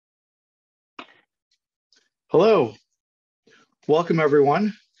Hello, welcome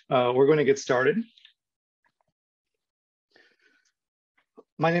everyone. We're going to get started.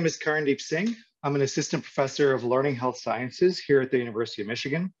 My name is Karandeep Singh. I'm an assistant professor of learning health sciences here at the University of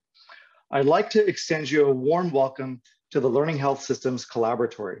Michigan. I'd like to extend you a warm welcome to the Learning Health Systems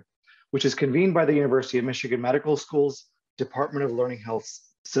Collaboratory, which is convened by the University of Michigan Medical School's Department of Learning Health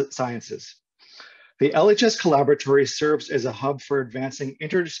Sciences. The LHS Collaboratory serves as a hub for advancing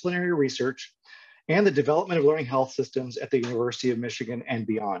interdisciplinary research and the development of learning health systems at the University of Michigan and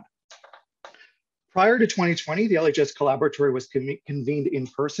beyond. Prior to 2020, the LHS Collaboratory was convened in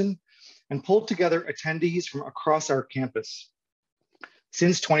person and pulled together attendees from across our campus.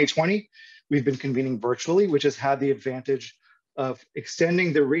 Since 2020, we've been convening virtually, which has had the advantage of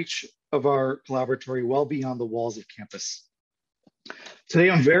extending the reach of our collaboratory well beyond the walls of campus. Today,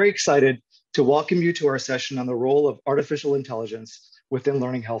 I'm very excited to welcome you to our session on the role of artificial intelligence within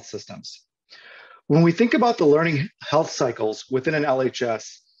learning health systems. When we think about the learning health cycles within an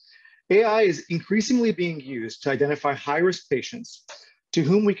LHS, AI is increasingly being used to identify high-risk patients to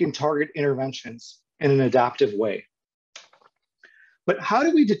whom we can target interventions in an adaptive way. But how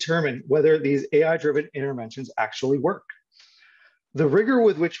do we determine whether these AI-driven interventions actually work? The rigor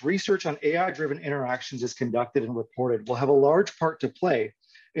with which research on AI-driven interactions is conducted and reported will have a large part to play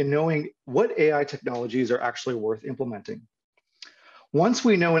in knowing what AI technologies are actually worth implementing. Once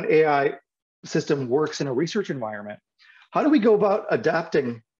we know an AI system works in a research environment, how do we go about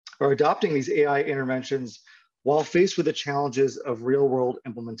adapting or adopting these AI interventions while faced with the challenges of real-world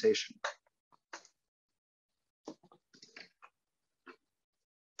implementation?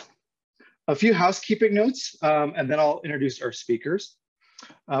 A few housekeeping notes, and then I'll introduce our speakers.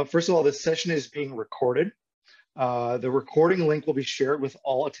 First of all, this session is being recorded. The recording link will be shared with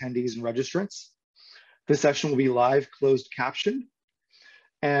all attendees and registrants. This session will be live closed captioned.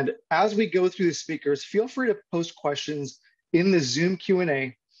 And as we go through the speakers, feel free to post questions in the Zoom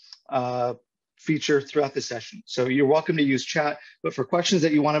Q&A feature throughout the session. So you're welcome to use chat, but for questions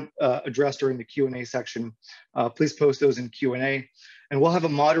that you want to address during the Q&A section, please post those in Q&A. And we'll have a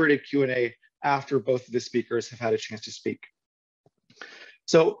moderated Q&A after both of the speakers have had a chance to speak.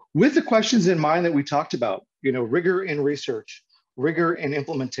 So with the questions in mind that we talked about, rigor in research, rigor in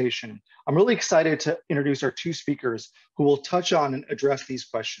implementation, I'm really excited to introduce our two speakers who will touch on and address these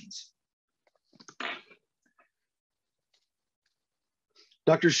questions.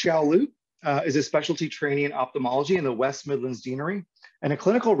 Dr. Xiao Liu is a specialty trainee in ophthalmology in the West Midlands Deanery and a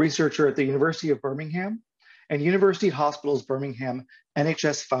clinical researcher at the University of Birmingham and University Hospitals Birmingham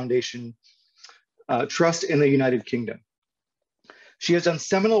NHS Foundation Trust in the United Kingdom. She has done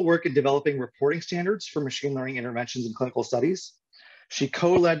seminal work in developing reporting standards for machine learning interventions in clinical studies. She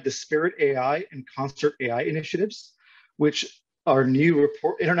co-led the SPIRIT-AI and CONSORT-AI initiatives, which are new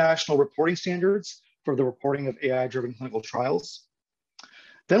international reporting standards for the reporting of AI-driven clinical trials.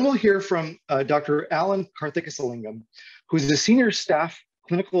 Then we'll hear from Dr. Liu and Karthikesalingam, who's a senior staff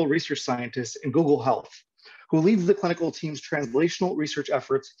clinical research scientist in Google Health, who leads the clinical team's translational research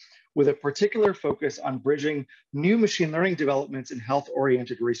efforts with a particular focus on bridging new machine learning developments in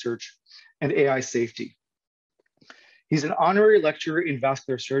health-oriented research and AI safety. He's an honorary lecturer in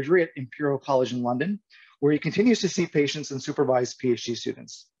vascular surgery at Imperial College in London, where he continues to see patients and supervise PhD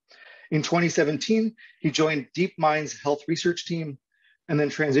students. In 2017, he joined DeepMind's health research team and then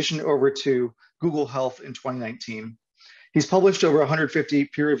transitioned over to Google Health in 2019. He's published over 150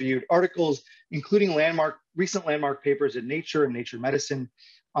 peer-reviewed articles, including recent landmark papers in Nature and Nature Medicine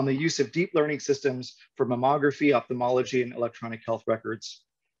on the use of deep learning systems for mammography, ophthalmology, and electronic health records.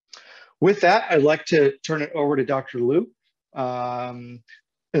 With that, I'd like to turn it over to Dr. Liu. And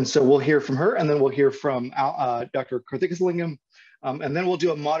so we'll hear from her, and then we'll hear from Dr. Karthikesalingam, and then we'll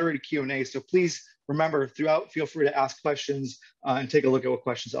do a moderated Q&A. So please remember, throughout, feel free to ask questions and take a look at what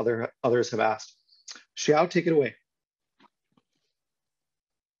questions others have asked. Xiao, take it away.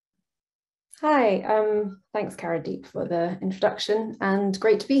 Hi, thanks Karandeep for the introduction and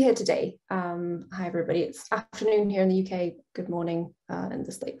great to be here today. Hi everybody, it's afternoon here in the UK, good morning in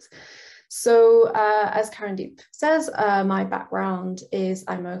the States. So as Karandeep says, my background is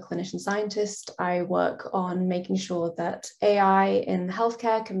I'm a clinician scientist. I work on making sure that AI in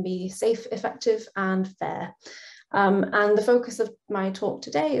healthcare can be safe, effective and fair. And the focus of my talk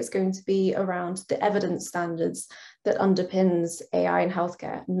today is going to be around the evidence standards that underpins AI in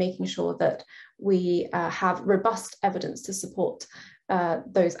healthcare, and making sure that we have robust evidence to support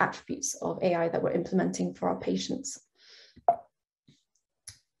those attributes of AI that we're implementing for our patients.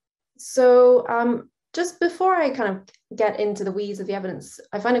 So just before I kind of get into the weeds of the evidence,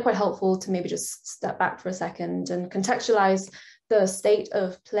 I find it quite helpful to maybe just step back for a second and contextualize the state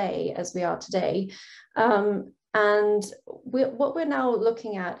of play as we are today. And what we're now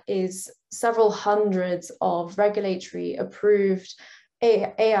looking at is several hundreds of regulatory approved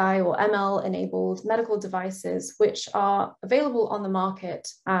AI or ML enabled medical devices, which are available on the market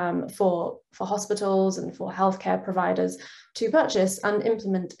for hospitals and for healthcare providers to purchase and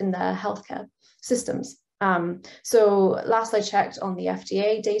implement in their healthcare systems. So last I checked on the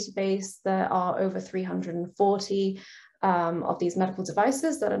FDA database, there are over 340 of these medical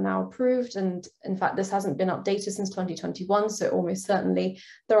devices that are now approved. And in fact, this hasn't been updated since 2021, so almost certainly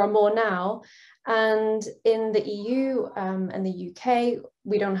there are more now. And in the EU and the UK,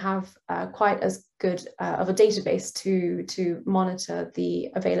 we don't have quite as good of a database to monitor the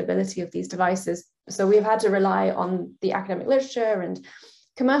availability of these devices. So we've had to rely on the academic literature and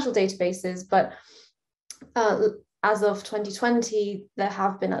commercial databases, but as of 2020, there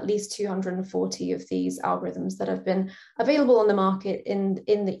have been at least 240 of these algorithms that have been available on the market in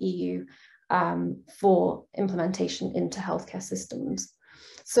the EU for implementation into healthcare systems.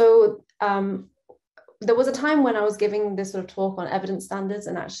 So there was a time when I was giving this sort of talk on evidence standards,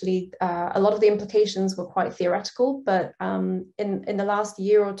 and actually a lot of the implications were quite theoretical, but in the last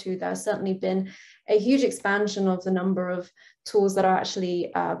year or two, there's certainly been a huge expansion of the number of tools that are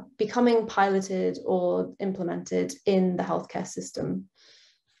actually becoming piloted or implemented in the healthcare system.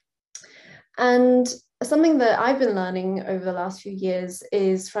 And something that I've been learning over the last few years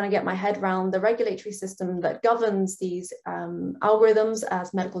is trying to get my head around the regulatory system that governs these algorithms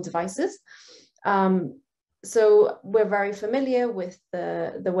as medical devices. So we're very familiar with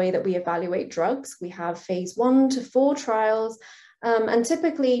the way that we evaluate drugs. We have phase 1 to 4 trials, and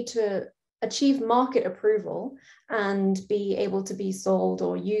typically to achieve market approval and be able to be sold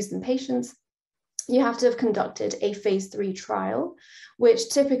or used in patients, you have to have conducted a phase 3 trial, which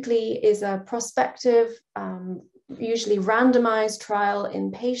typically is a prospective, usually randomized trial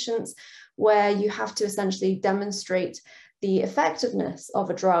in patients, where you have to essentially demonstrate the effectiveness of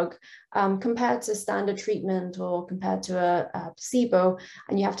a drug compared to standard treatment or compared to a placebo,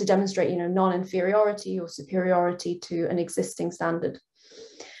 and you have to demonstrate, non-inferiority or superiority to an existing standard.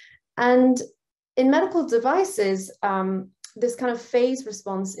 And in medical devices, this kind of phase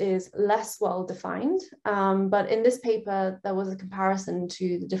response is less well defined, but in this paper, there was a comparison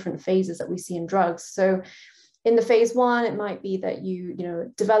to the different phases that we see in drugs. So in the phase 1, it might be that you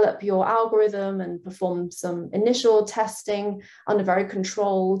develop your algorithm and perform some initial testing under very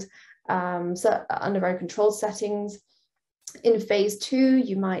controlled settings. In phase 2,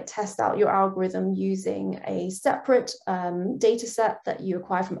 you might test out your algorithm using a separate data set that you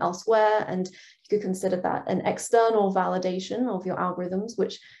acquire from elsewhere, and you could consider that an external validation of your algorithms,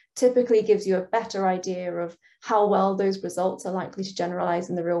 which typically gives you a better idea of how well those results are likely to generalize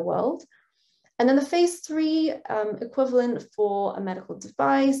in the real world. And then the phase 3 equivalent for a medical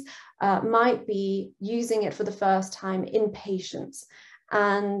device might be using it for the first time in patients.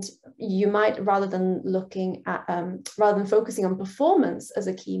 And you might, rather than focusing on performance as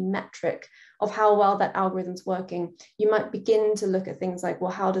a key metric of how well that algorithm's working, you might begin to look at things like, well,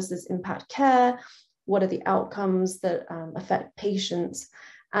 how does this impact care? What are the outcomes that affect patients?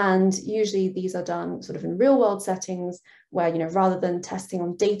 And usually these are done sort of in real world settings where, rather than testing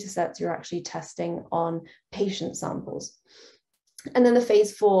on data sets, you're actually testing on patient samples. And then the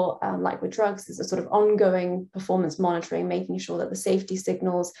phase 4, like with drugs, is a sort of ongoing performance monitoring, making sure that the safety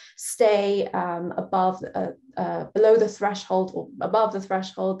signals stay below the threshold or above the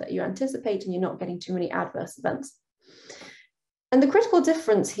threshold that you anticipate, and you're not getting too many adverse events. And the critical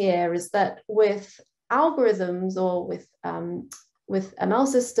difference here is that with algorithms or with ML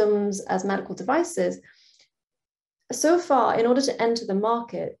systems as medical devices, so far, in order to enter the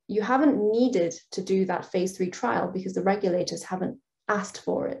market, you haven't needed to do that phase 3 trial because the regulators haven't asked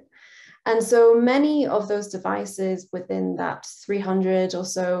for it. And so many of those devices within that 300 or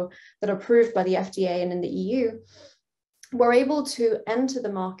so that are approved by the FDA and in the EU were able to enter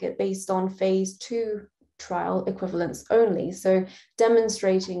the market based on phase 2 trial equivalents only. So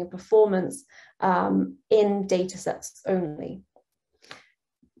demonstrating a performance in data sets only.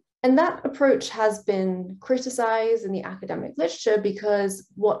 And that approach has been criticized in the academic literature because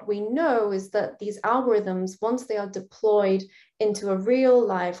what we know is that these algorithms, once they are deployed into a real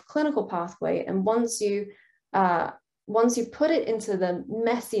life clinical pathway, and once you put it into the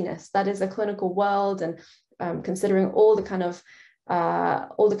messiness that is a clinical world, and considering all the kind of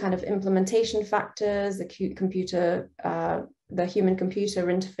implementation factors, the human-computer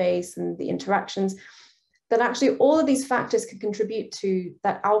interface and the interactions, that actually all of these factors can contribute to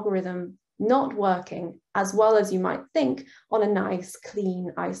that algorithm not working as well as you might think on a nice,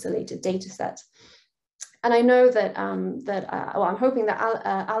 clean, isolated data set. And I know that, well, I'm hoping that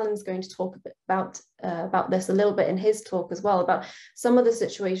Alan's going to talk a bit about this a little bit in his talk as well, about some of the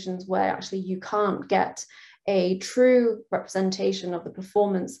situations where actually you can't get a true representation of the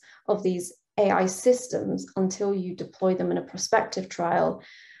performance of these AI systems until you deploy them in a prospective trial.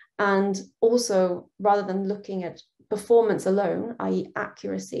 And also, rather than looking at performance alone, i.e.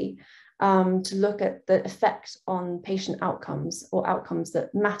 accuracy, to look at the effect on patient outcomes or outcomes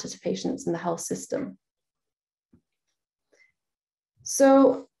that matter to patients in the health system.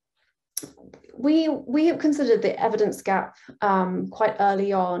 So we have considered the evidence gap quite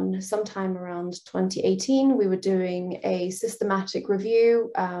early on. Sometime around 2018, we were doing a systematic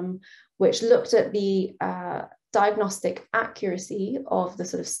review which looked at the diagnostic accuracy of the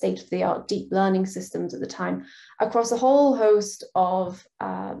sort of state-of-the-art deep learning systems at the time across a whole host of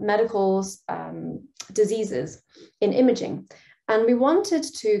medical diseases in imaging. And we wanted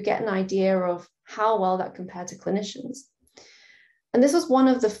to get an idea of how well that compared to clinicians. And this was one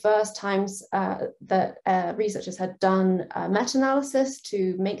of the first times that researchers had done meta-analysis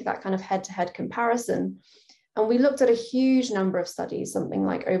to make that kind of head-to-head comparison. And we looked at a huge number of studies, something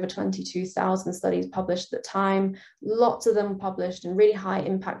like over 22,000 studies published at the time, lots of them published in really high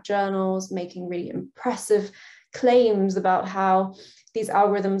impact journals, making really impressive claims about how these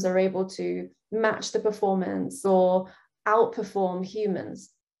algorithms are able to match the performance or outperform humans.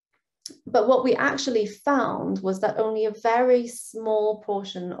 But what we actually found was that only a very small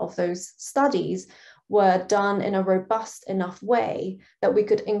portion of those studies were done in a robust enough way that we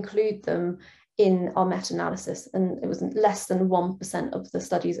could include them in our meta-analysis, and it was less than 1% of the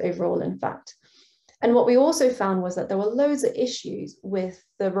studies overall, in fact. And what we also found was that there were loads of issues with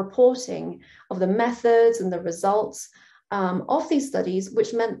the reporting of the methods and the results of these studies,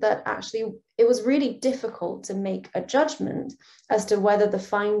 which meant that actually it was really difficult to make a judgment as to whether the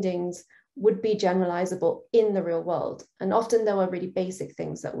findings would be generalizable in the real world. And often there were really basic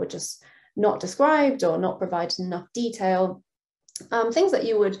things that were just not described or not provided enough detail. Things that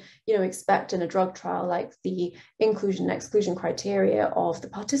you would, expect in a drug trial, like the inclusion and exclusion criteria of the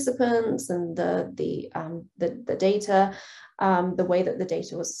participants and the data, the way that the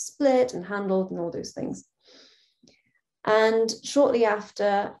data was split and handled and all those things. And shortly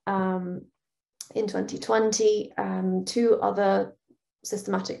after, in 2020, 2 other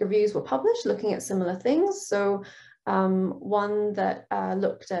systematic reviews were published looking at similar things. So one that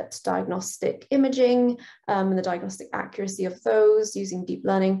looked at diagnostic imaging and the diagnostic accuracy of those using deep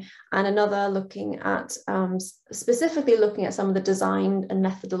learning, and another looking at specifically looking at some of the design and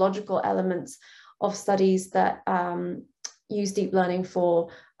methodological elements of studies that use deep learning for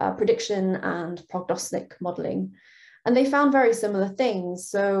prediction and prognostic modeling. And they found very similar things.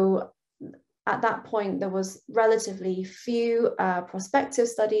 So at that point, there was relatively few prospective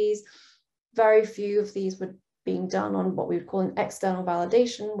studies. Very few of these were being done on what we would call an external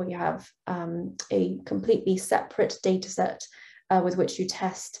validation, where you have a completely separate data set with which you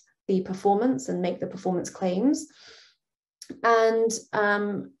test the performance and make the performance claims. And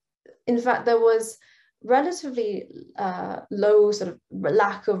in fact, there was relatively low sort of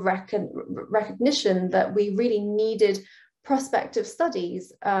lack of recognition that we really needed prospective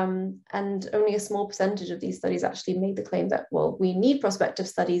studies, and only a small percentage of these studies actually made the claim that, well, we need prospective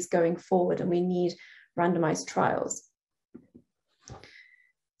studies going forward and we need randomized trials.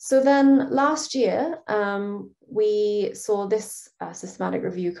 So then last year, we saw this systematic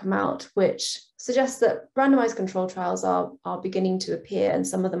review come out, which suggests that randomized control trials are beginning to appear, and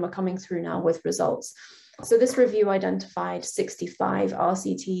some of them are coming through now with results. So this review identified 65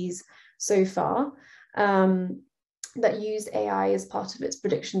 RCTs so far that used AI as part of its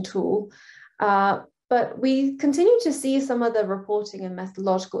prediction tool. But we continue to see some of the reporting and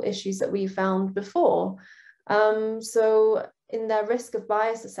methodological issues that we found before. So in their risk of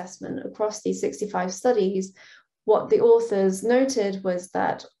bias assessment across these 65 studies, what the authors noted was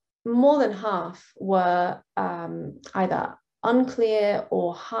that more than half were either unclear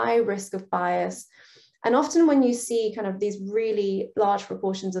or high risk of bias. And often when you see kind of these really large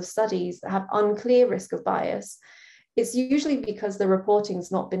proportions of studies that have unclear risk of bias, it's usually because the reporting's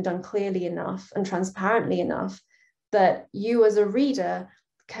not been done clearly enough and transparently enough that you as a reader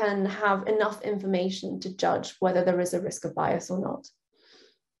can have enough information to judge whether there is a risk of bias or not.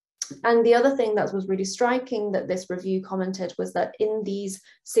 And the other thing that was really striking that this review commented was that in these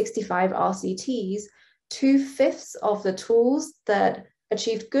 65 RCTs, 2/5 of the tools that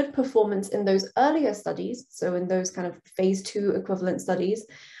achieved good performance in those earlier studies, so in those kind of phase 2 equivalent studies,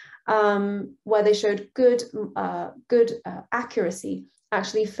 where they showed good accuracy,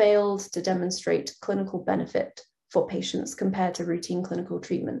 actually failed to demonstrate clinical benefit for patients compared to routine clinical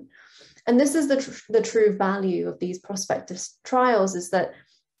treatment. And this is the true value of these prospective trials, is that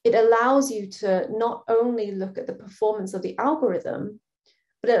it allows you to not only look at the performance of the algorithm,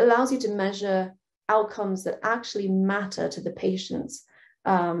 but it allows you to measure outcomes that actually matter to the patients,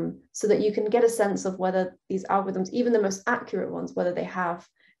 so that you can get a sense of whether these algorithms, even the most accurate ones, whether they have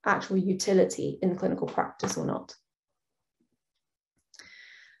actual utility in clinical practice or not.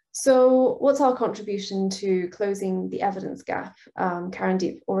 So what's our contribution to closing the evidence gap?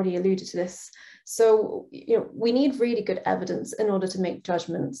 Karandeep already alluded to this. So, we need really good evidence in order to make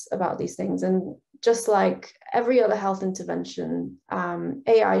judgments about these things. And just like every other health intervention,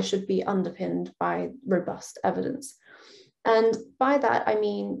 AI should be underpinned by robust evidence. And by that, I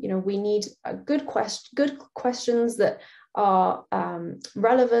mean, we need good questions that are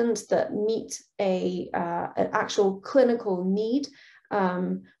relevant, that meet an actual clinical need.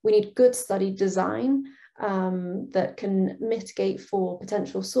 We need good study design that can mitigate for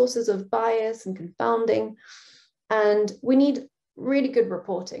potential sources of bias and confounding. And we need really good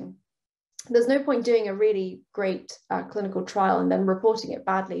reporting. There's no point doing a really great clinical trial and then reporting it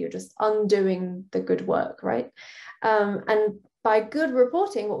badly. You're just undoing the good work, right? And by good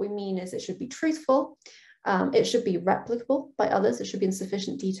reporting, what we mean is it should be truthful. It should be replicable by others. It should be in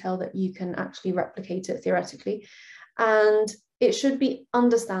sufficient detail that you can actually replicate it theoretically. And it should be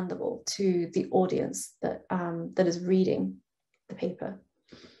understandable to the audience that, that is reading the paper.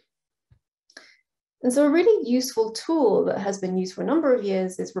 And so a really useful tool that has been used for a number of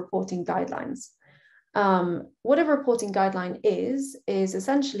years is reporting guidelines. What a reporting guideline is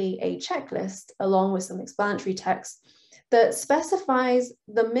essentially a checklist along with some explanatory text that specifies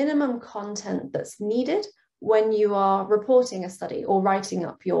the minimum content that's needed when you are reporting a study or writing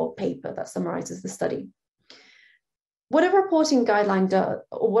up your paper that summarizes the study. What a reporting guideline does,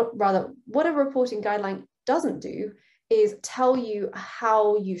 or what a reporting guideline doesn't do, is tell you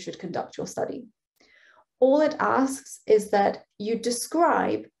how you should conduct your study. All it asks is that you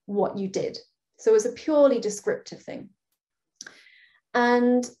describe what you did. So it's a purely descriptive thing.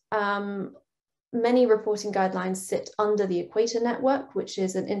 And many reporting guidelines sit under the Equator Network, which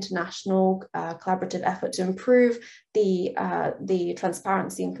is an international collaborative effort to improve the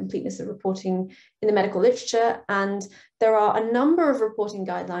transparency and completeness of reporting in the medical literature. And there are a number of reporting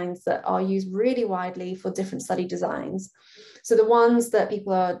guidelines that are used really widely for different study designs. So the ones that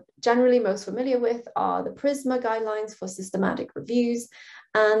people are generally most familiar with are the PRISMA guidelines for systematic reviews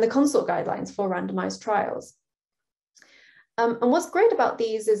and the CONSORT guidelines for randomized trials. And what's great about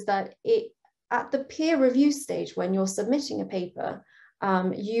these is that at the peer review stage, when you're submitting a paper,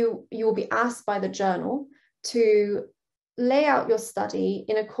 you will be asked by the journal to lay out your study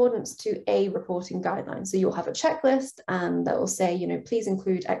in accordance to a reporting guideline. So you'll have a checklist and that will say, please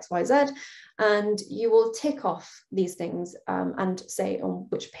include X, Y, Z, and you will tick off these things and say on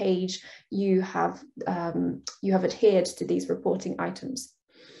which page you have adhered to these reporting items.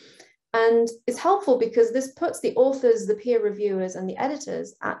 And it's helpful because this puts the authors, the peer reviewers, and the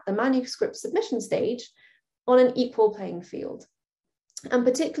editors at the manuscript submission stage on an equal playing field. And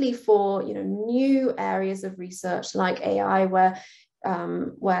particularly for new areas of research like AI, where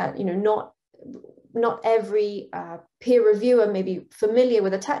not every peer reviewer may be familiar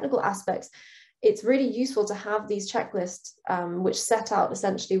with the technical aspects, it's really useful to have these checklists which set out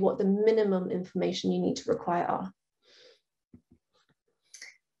essentially what the minimum information you need to require are.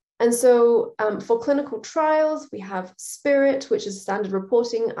 And so for clinical trials, we have SPIRIT, which is standard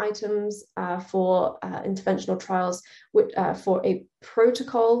reporting items for interventional trials for a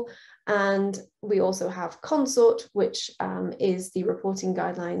protocol. And we also have CONSORT, which is the reporting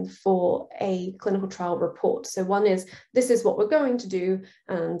guideline for a clinical trial report. So one is, this is what we're going to do,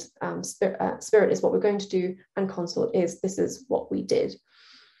 and SPIRIT is what we're going to do, and CONSORT is, this is what we did.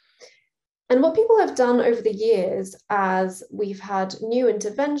 And what people have done over the years, as we've had new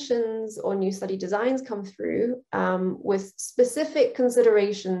interventions or new study designs come through with specific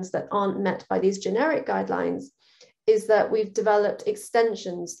considerations that aren't met by these generic guidelines, is that we've developed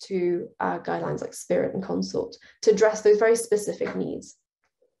extensions to guidelines like SPIRIT and CONSORT to address those very specific needs.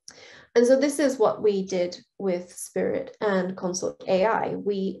 And so this is what we did with SPIRIT and CONSORT-AI.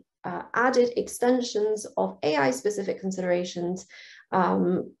 We added extensions of AI-specific considerations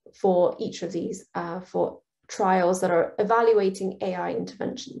for each of these for trials that are evaluating AI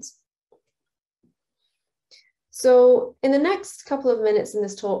interventions. So in the next couple of minutes in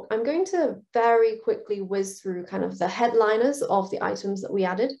this talk, I'm going to very quickly whiz through kind of the headliners of the items that we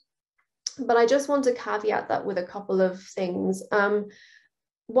added, but I just want to caveat that with a couple of things.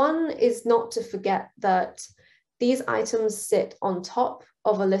 One is not to forget that these items sit on top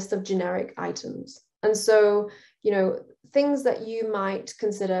of a list of generic items. And so, things that you might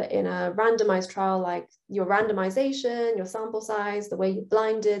consider in a randomized trial, like your randomization, your sample size, the way you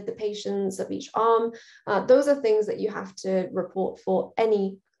blinded the patients of each arm. Those are things that you have to report for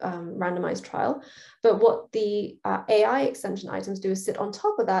any randomized trial. But what the AI extension items do is sit on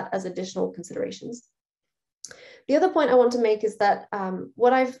top of that as additional considerations. The other point I want to make is that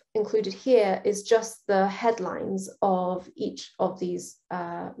what I've included here is just the headlines of each of these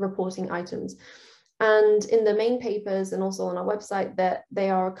reporting items. And in the main papers and also on our website, that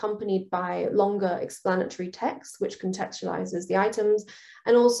they are accompanied by longer explanatory text, which contextualizes the items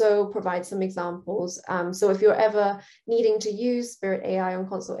and also provides some examples. So if you're ever needing to use SPIRIT-AI and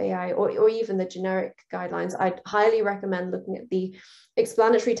CONSORT-AI, or even the generic guidelines, I'd highly recommend looking at the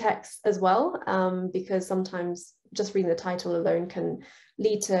explanatory text as well, because sometimes just reading the title alone can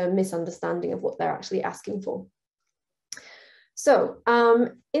lead to misunderstanding of what they're actually asking for. So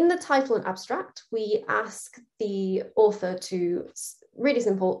in the title and abstract, we ask the author to, really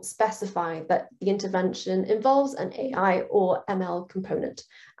simple, specify that the intervention involves an AI or ML component.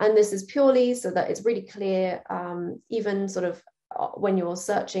 And this is purely so that it's really clear, even sort of when you're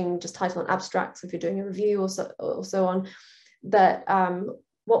searching just title and abstracts, if you're doing a review or so on, that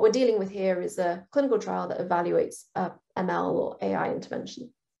what we're dealing with here is a clinical trial that evaluates ML or AI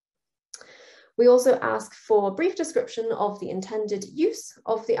intervention. We also ask for a brief description of the intended use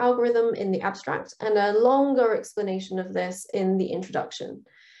of the algorithm in the abstract and a longer explanation of this in the introduction.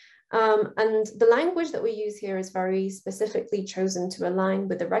 And the language that we use here is very specifically chosen to align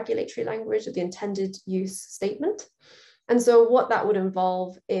with the regulatory language of the intended use statement. And so what that would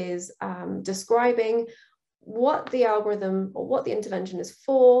involve is describing what the algorithm or what the intervention is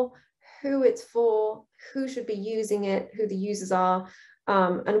for, who it's for, who should be using it, who the users are,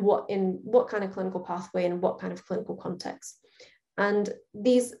 and what kind of clinical pathway and what kind of clinical context. And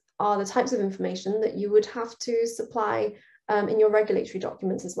these are the types of information that you would have to supply in your regulatory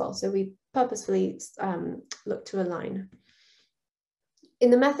documents as well. So we purposefully look to align. In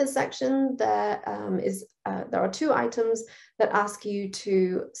the methods section, there are 2 items that ask you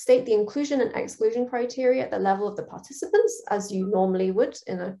to state the inclusion and exclusion criteria at the level of the participants, as you normally would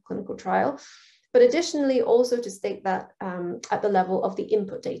in a clinical trial, but additionally also to state that at the level of the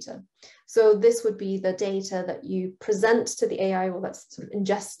input data. So this would be the data that you present to the AI, or that's sort of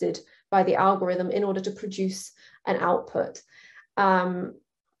ingested by the algorithm in order to produce an output.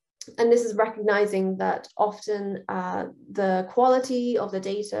 And this is recognizing that often the quality of the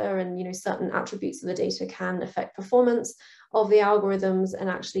data and certain attributes of the data can affect performance of the algorithms, and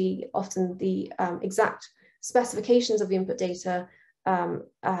actually often the exact specifications of the input data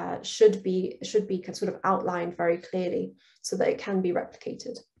should be sort of outlined very clearly so that it can be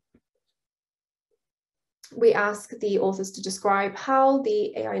replicated. We ask the authors to describe how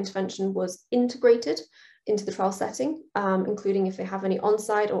the AI intervention was integrated into the trial setting, including if they have any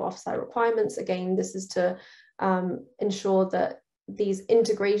on-site or off-site requirements. Again, this is to ensure that these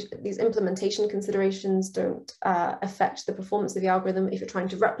implementation considerations don't affect the performance of the algorithm if you're trying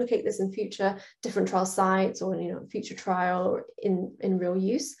to replicate this in future different trial sites or future trial or in real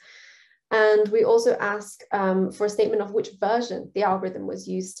use. And we also ask for a statement of which version the algorithm was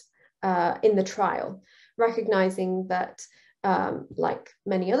used in the trial, recognizing that like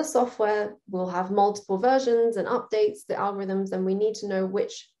many other software, we'll have multiple versions and updates the algorithms, and we need to know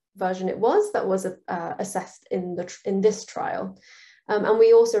which version it was that was assessed in this trial. And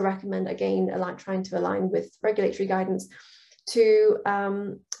we also recommend, again, trying to align with regulatory guidance, to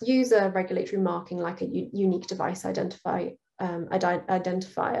use a regulatory marking like a unique device identifier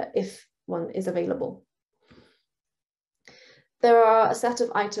if one is available. There are a set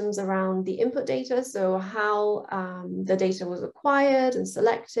of items around the input data, so how the data was acquired and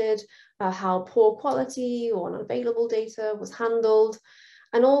selected, how poor quality or unavailable data was handled,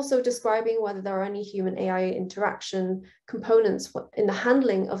 and also describing whether there are any human AI interaction components in the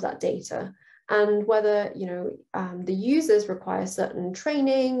handling of that data, and whether the users require certain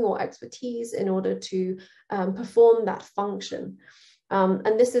training or expertise in order to perform that function.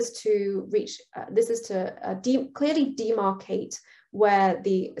 And this is to clearly demarcate where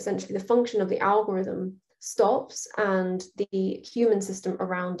essentially the function of the algorithm stops and the human system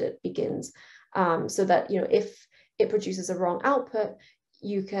around it begins, so that if it produces a wrong output,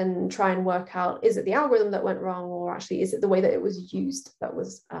 you can try and work out, is it the algorithm that went wrong, or actually is it the way that it was used that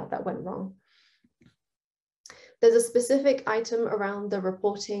went wrong? There's a specific item around the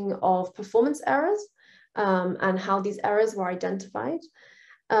reporting of performance errors, and how these errors were identified.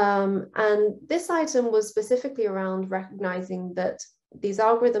 And this item was specifically around recognizing that these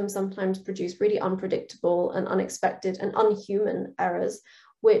algorithms sometimes produce really unpredictable and unexpected and unhuman errors,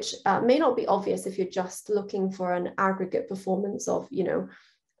 which may not be obvious if you're just looking for an aggregate performance of, you know,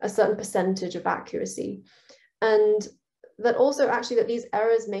 a certain percentage of accuracy. And that also actually that these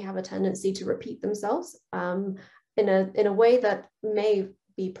errors may have a tendency to repeat themselves in a way that may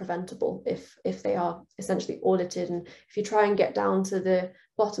be preventable if they are essentially audited, and if you try and get down to the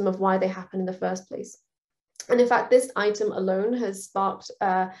bottom of why they happen in the first place. And in fact, this item alone has sparked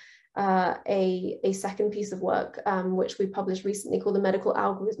a second piece of work, which we published recently, called the Medical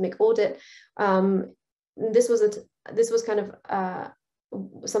Algorithmic Audit. This was kind of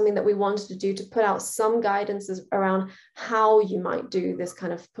something that we wanted to do to put out some guidances around how you might do this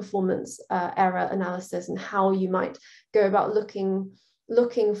kind of performance error analysis, and how you might go about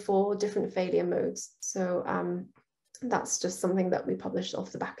looking for different failure modes. So that's just something that we published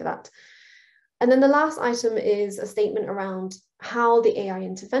off the back of that. And then the last item is a statement around how the AI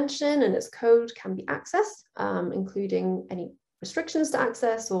intervention and its code can be accessed, including any restrictions to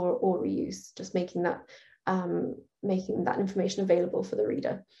access or reuse, just making that information available for the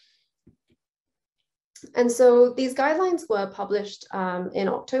reader. And so these guidelines were published in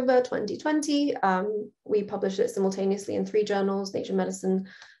October 2020. We published it simultaneously in 3 journals: Nature Medicine,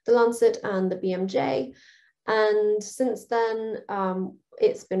 The Lancet, and the BMJ. And since then,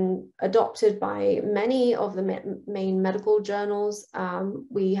 it's been adopted by many of the main medical journals.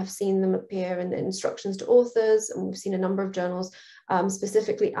 We have seen them appear in the instructions to authors, and we've seen a number of journals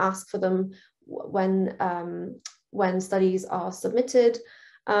specifically ask for them when studies are submitted.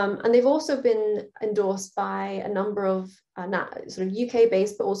 And they've also been endorsed by a number of sort of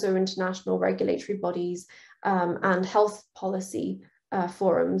UK-based, but also international regulatory bodies and health policy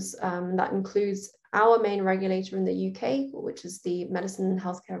forums. That includes our main regulator in the UK, which is the Medicine and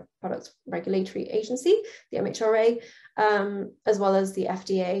Healthcare Products Regulatory Agency, the MHRA, as well as the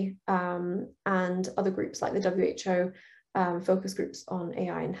FDA and other groups like the WHO, focus groups on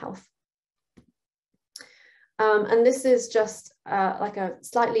AI and health. And this is just like a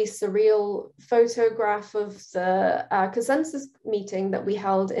slightly surreal photograph of the consensus meeting that we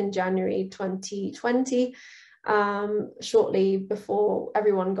held in January 2020, shortly before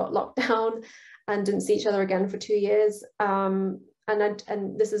everyone got locked down and didn't see each other again for 2 years. And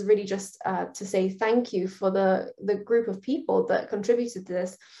this is really just to say thank you for the group of people that contributed to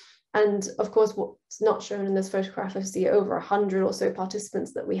this. And of course, what's not shown in this photograph is the over 100 or so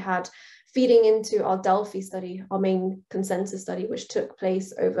participants that we had feeding into our Delphi study, our main consensus study, which took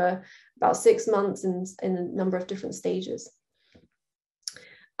place over about 6 months in a number of different stages.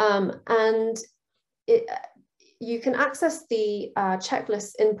 You can access the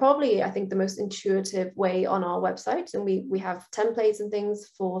checklist in probably, I think, the most intuitive way on our website. And we have templates and things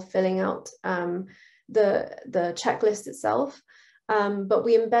for filling out the checklist itself. But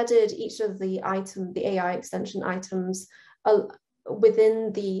we embedded each of the AI extension items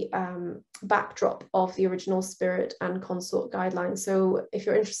within the backdrop of the original SPIRIT and CONSORT guidelines. So if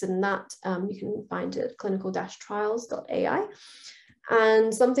you're interested in that, you can find it at clinical-trials.ai.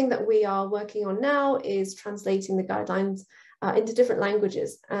 And something that we are working on now is translating the guidelines into different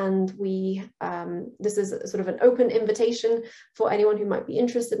languages. And this is sort of an open invitation for anyone who might be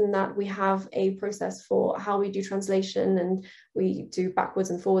interested in that. We have a process for how we do translation, and we do backwards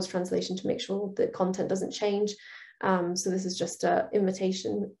and forwards translation to make sure the content doesn't change. So this is just an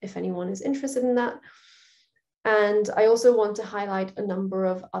invitation if anyone is interested in that. And I also want to highlight a number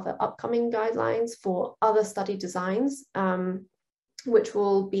of other upcoming guidelines for other study designs, which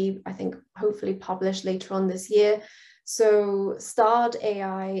will be, I think, hopefully published later on this year. So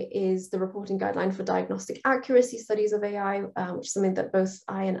STARD-AI is the reporting guideline for diagnostic accuracy studies of AI, which is something that both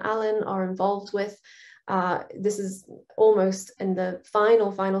I and Alan are involved with. This is almost in the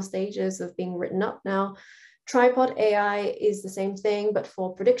final stages of being written up now. Tripod-AI is the same thing, but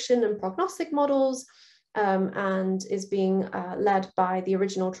for prediction and prognostic models, and is being led by the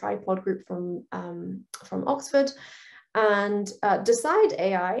original Tripod group from Oxford. And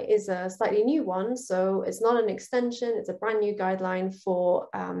Decide-AI is a slightly new one, so it's not an extension, it's a brand new guideline for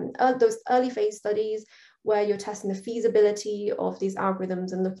those early phase studies where you're testing the feasibility of these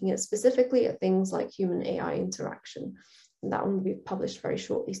algorithms and looking at specifically at things like human AI interaction. And that one will be published very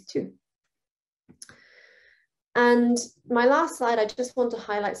shortly too. And my last slide, I just want to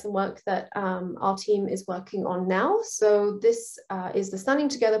highlight some work that our team is working on now. So this is the Standing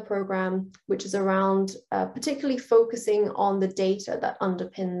Together program, which is around particularly focusing on the data that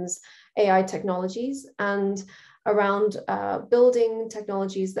underpins AI technologies and around building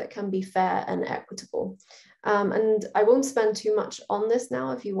technologies that can be fair and equitable. And I won't spend too much on this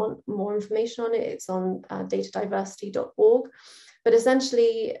now. If you want more information on it, it's on datadiversity.org. But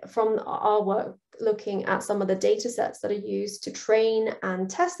essentially, from our work looking at some of the data sets that are used to train and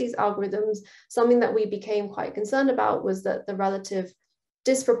test these algorithms, something that we became quite concerned about was that the relative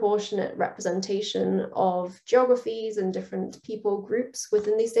disproportionate representation of geographies and different people groups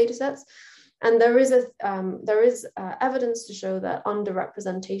within these data sets. And there is evidence to show that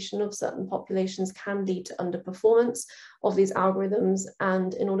underrepresentation of certain populations can lead to underperformance of these algorithms.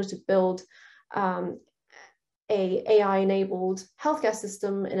 And in order to build a AI-enabled healthcare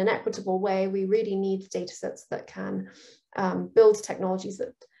system in an equitable way, we really need data sets that can build technologies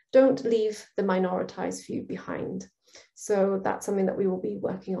that don't leave the minoritized few behind. So that's something that we will be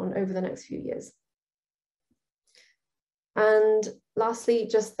working on over the next few years. And lastly,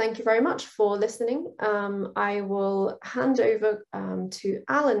 just thank you very much for listening. I will hand over to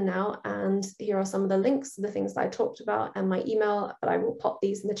Alan now, and here are some of the links to the things that I talked about and my email, but I will pop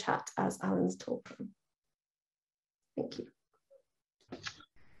these in the chat as Alan's talking. Thank you.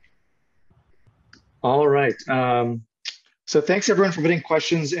 All right. So thanks everyone for putting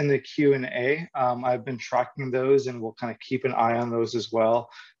questions in the Q&A. I've been tracking those and we'll kind of keep an eye on those as well.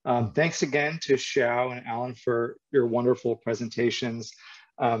 Thanks again to Xiao and Alan for your wonderful presentations.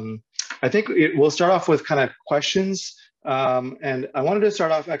 I think we'll start off with kind of questions. And I wanted to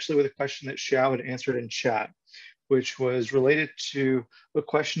start off actually with a question that Xiao had answered in chat, which was related to a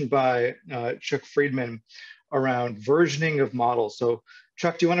question by Chuck Friedman around versioning of models. So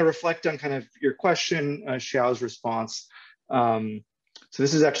Chuck, do you want to reflect on kind of your question, Xiao's response? So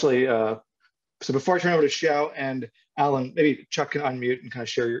this is actually, so before I turn over to Xiao and Alan, maybe Chuck can unmute and kind of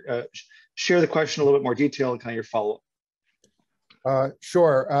share the question in a little bit more detail and kind of your follow-up.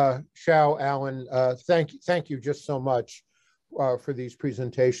 Sure, Xiao, Alan, thank you just so much for these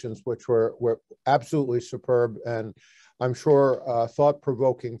presentations, which were absolutely superb and I'm sure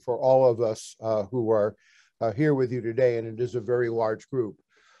thought-provoking for all of us who are here with you today, and it is a very large group.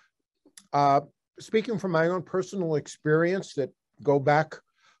 Speaking from my own personal experience that go back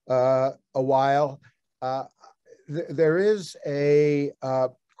a while, there is a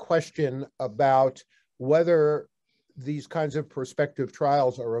question about whether these kinds of prospective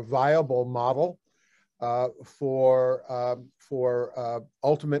trials are a viable model for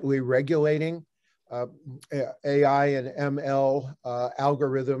ultimately regulating AI and ML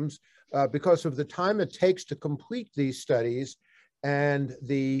algorithms because of the time it takes to complete these studies and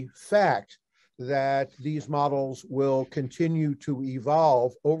the fact that these models will continue to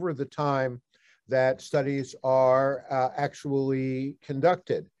evolve over the time that studies are actually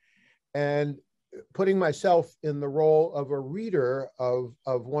conducted. And putting myself in the role of a reader of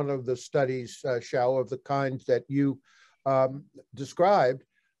one of the studies, Xiao, of the kind that you described,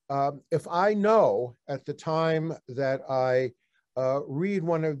 if I know at the time that I read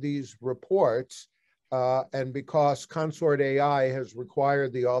one of these reports, and because CONSORT-AI has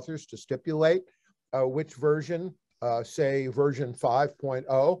required the authors to stipulate which version, say version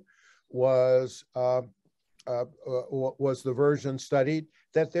 5.0, was the version studied,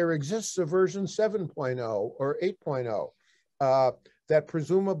 that there exists a version 7.0 or 8.0 that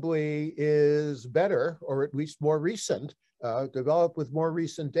presumably is better, or at least more recent, developed with more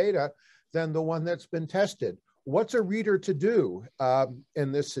recent data than the one that's been tested. What's a reader to do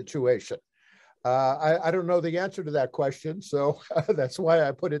in this situation? I don't know the answer to that question, so that's why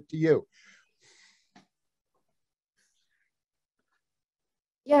I put it to you.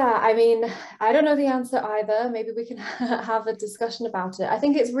 Yeah, I mean, I don't know the answer either. Maybe we can have a discussion about it. I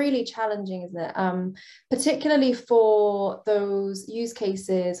think it's really challenging, isn't it? Particularly for those use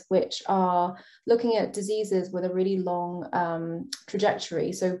cases which are looking at diseases with a really long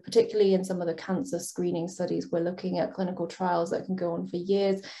trajectory. So particularly in some of the cancer screening studies, we're looking at clinical trials that can go on for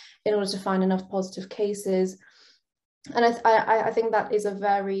years in order to find enough positive cases. And I think that is a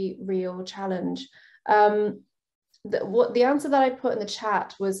very real challenge. The answer that I put in the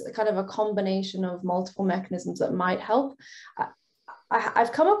chat was kind of a combination of multiple mechanisms that might help.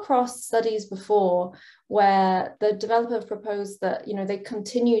 I've come across studies before where the developer have proposed that, you know, they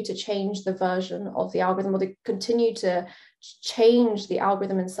continue to change the version of the algorithm, or they continue to change the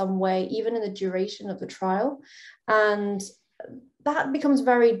algorithm in some way, even in the duration of the trial. And that becomes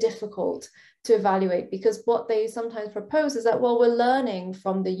very difficult to evaluate, because what they sometimes propose is that, well, we're learning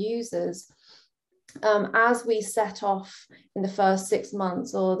from the users as we set off in the first 6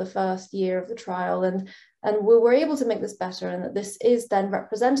 months or the first year of the trial, and we were able to make this better, and that this is then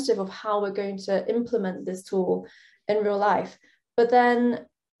representative of how we're going to implement this tool in real life. But then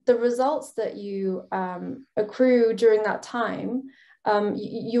the results that you accrue during that time,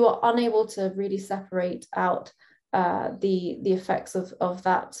 you are unable to really separate out the effects of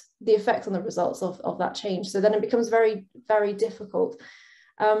that the effects on the results of that change. So then it becomes very, very difficult.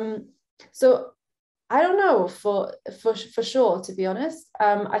 So I don't know for sure, to be honest.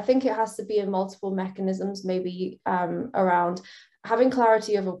 I think it has to be in multiple mechanisms, maybe around having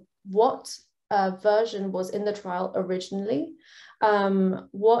clarity over what version was in the trial originally,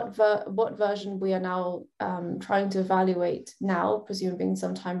 what version we are now trying to evaluate now, presuming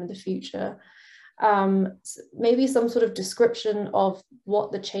sometime in the future. Maybe some sort of description of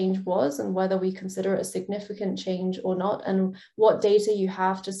what the change was and whether we consider it a significant change or not, and what data you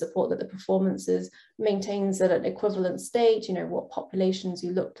have to support that the performance maintains at an equivalent state, you know, what populations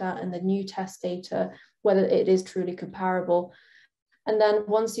you looked at and the new test data, whether it is truly comparable. And then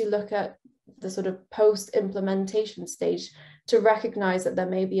once you look at the sort of post-implementation stage, to recognize that there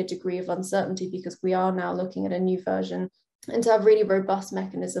may be a degree of uncertainty because we are now looking at a new version, and to have really robust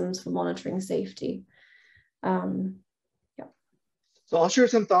mechanisms for monitoring safety. Yeah. So I'll share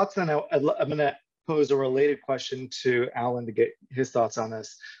some thoughts, then I'm going to pose a related question to Alan to get his thoughts on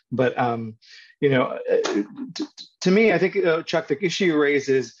this. But, you know, to me, I think, Chuck, the issue you raise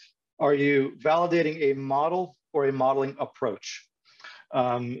is, are you validating a model or a modeling approach?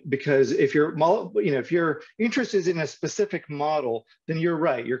 Because if you're, you know, if your interest is in a specific model, then you're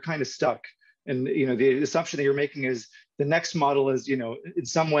right, you're kind of stuck. And, you know, the assumption that you're making is the next model is, you know, in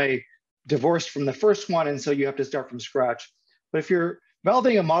some way divorced from the first one, and so you have to start from scratch. But if you're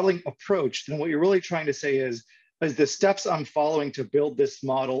validating a modeling approach, then what you're really trying to say is the steps I'm following to build this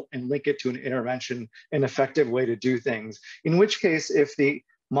model and link it to an intervention an effective way to do things. In which case, if the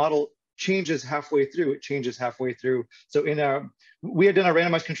model changes halfway through, it changes halfway through. So we had done a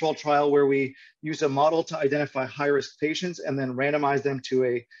randomized controlled trial where we used a model to identify high-risk patients and then randomize them to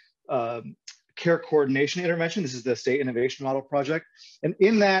a care coordination intervention. This is the State Innovation Model Project. And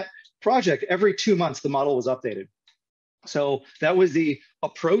in that project, every 2 months, the model was updated. So that was the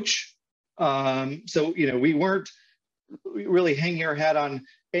approach. So, you know, we weren't really hanging our hat on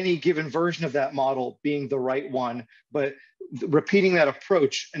any given version of that model being the right one, but repeating that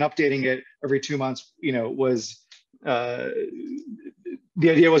approach and updating it every 2 months, you know, was, the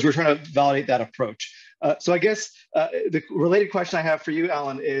idea was we're trying to validate that approach. So I guess the related question I have for you,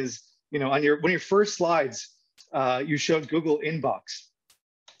 Alan, is, you know, on one of your first slides, you showed Google Inbox,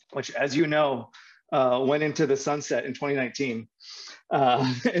 which, as you know, went into the sunset in 2019.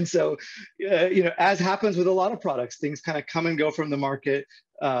 And so, you know, as happens with a lot of products, things kind of come and go from the market.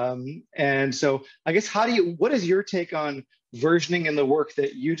 And so I guess, what is your take on versioning in the work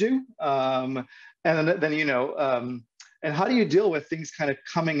that you do? And then, you know, and how do you deal with things kind of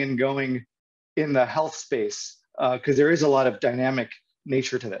coming and going in the health space? Because there is a lot of dynamic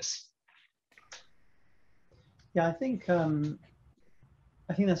nature to this. Yeah, I think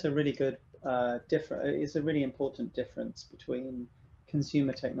that's a really good it's a really important difference between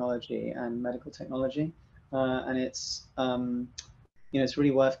consumer technology and medical technology, and it's you know, it's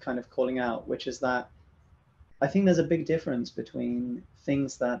really worth kind of calling out, which is that I think there's a big difference between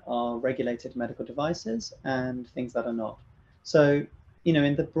things that are regulated medical devices and things that are not. So, you know,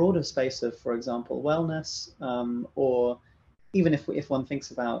 in the broader space of, for example, wellness, or even if one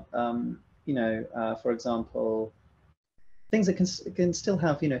thinks about, you know, for example, things that can still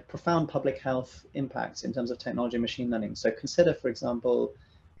have, you know, profound public health impacts in terms of technology and machine learning. So consider, for example,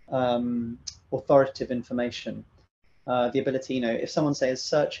 authoritative information. The ability, you know, if someone, say, is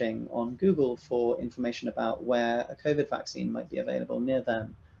searching on Google for information about where a COVID vaccine might be available near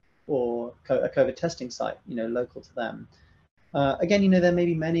them, or a COVID testing site, you know, local to them. Again, you know, there may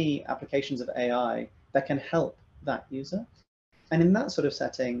be many applications of AI that can help that user. And in that sort of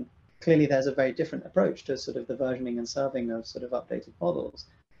setting, clearly there's a very different approach to sort of the versioning and serving of sort of updated models.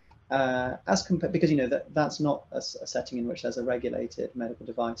 As compared, because, you know, that's not a setting in which there's a regulated medical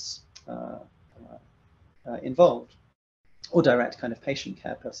device involved, or direct kind of patient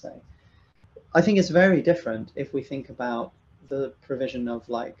care per se. I think it's very different if we think about the provision of,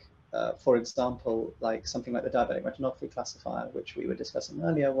 like, for example, like something like the diabetic retinopathy classifier, which we were discussing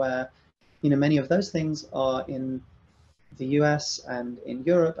earlier, where, you know, many of those things are in the US and in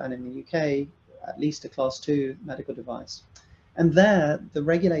Europe and in the UK, at least a class 2 medical device. And there, the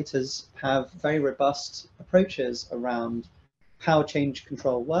regulators have very robust approaches around how change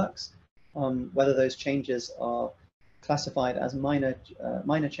control works, on whether those changes are classified as minor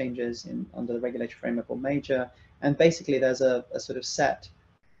changes under the regulatory framework or major. And basically there's a sort of set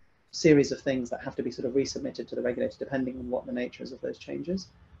series of things that have to be sort of resubmitted to the regulator depending on what the nature is of those changes.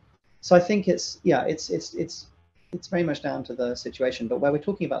 So I think it's, yeah, it's very much down to the situation. But where we're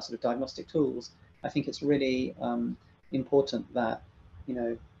talking about sort of diagnostic tools, I think it's really important that, you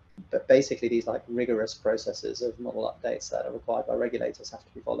know, But basically, these like rigorous processes of model updates that are required by regulators have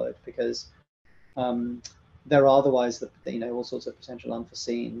to be followed, because there are otherwise all sorts of potential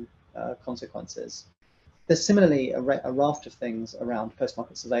unforeseen consequences. There's similarly a raft of things around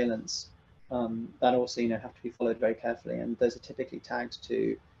post-market surveillance that also have to be followed very carefully, and those are typically tagged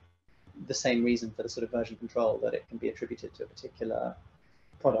to the same reason for the sort of version control, that it can be attributed to a particular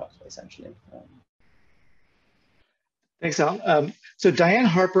product, essentially. Thanks, Al. So Diane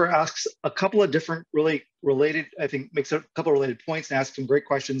Harper asks a couple of different really related, I think makes a couple of related points and asks some great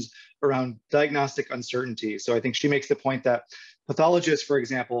questions around diagnostic uncertainty. So I think she makes the point that pathologists, for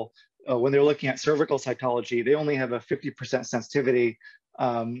example, when they're looking at cervical cytology, they only have a 50% sensitivity.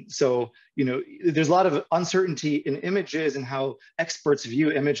 So, there's a lot of uncertainty in images and how experts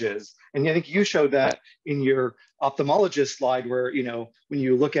view images. And I think you showed that in your ophthalmologist slide where, when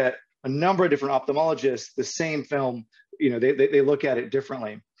you look at a number of different ophthalmologists, the same film, they look at it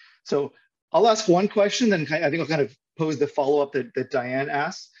differently. So I'll ask one question, then I think I'll kind of pose the follow-up that Diane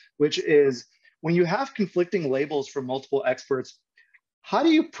asked, which is, when you have conflicting labels from multiple experts, how do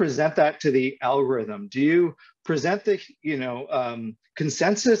you present that to the algorithm? Do you present the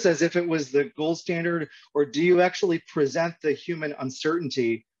consensus as if it was the gold standard, or do you actually present the human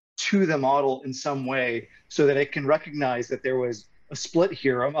uncertainty to the model in some way so that it can recognize that there was a split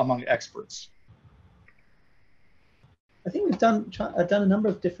here among experts? I think we've done a number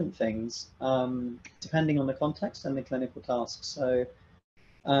of different things depending on the context and the clinical task. So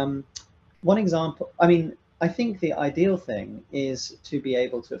one example, I think the ideal thing is to be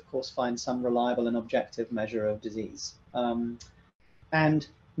able to, of course, find some reliable and objective measure of disease. And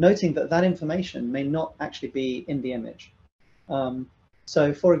noting that that information may not actually be in the image.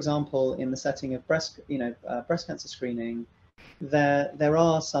 So, for example, in the setting of breast cancer screening, there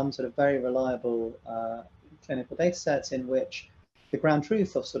are some sort of very reliable clinical data sets in which the ground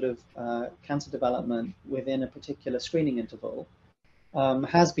truth of sort of cancer development within a particular screening interval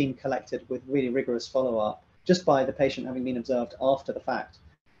has been collected with really rigorous follow-up, just by the patient having been observed after the fact.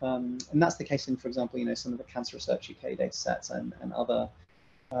 And that's the case in, for example, some of the Cancer Research UK data sets and other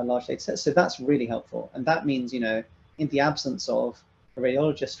large data sets. So that's really helpful. And that means, in the absence of a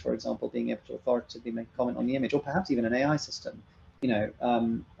radiologist, for example, being able to authoritatively make a comment on the image, or perhaps even an AI system,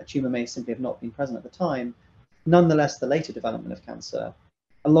 a tumor may simply have not been present at the time. Nonetheless, the later development of cancer,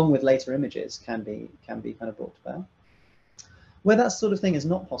 along with later images, can be kind of brought to bear. Where that sort of thing is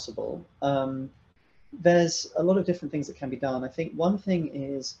not possible, there's a lot of different things that can be done. I think one thing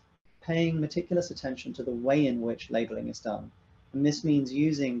is paying meticulous attention to the way in which labeling is done. And this means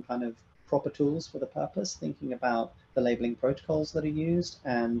using kind of proper tools for the purpose, thinking about the labeling protocols that are used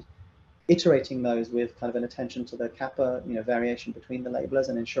and iterating those with kind of an attention to the kappa, variation between the labelers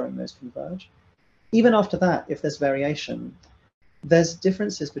and ensuring those converge. Even after that, if there's variation, there's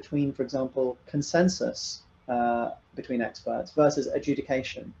differences between, for example, consensus between experts versus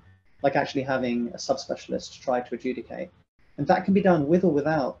adjudication, like actually having a subspecialist try to adjudicate. And that can be done with or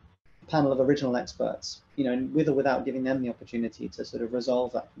without a panel of original experts, with or without giving them the opportunity to sort of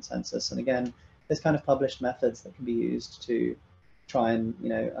resolve that consensus. And again, there's kind of published methods that can be used to try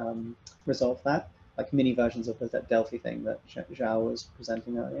and, resolve that, like mini versions of that Delphi thing that Xiao was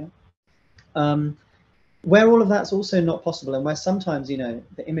presenting earlier. Where all of that's also not possible, and where sometimes, the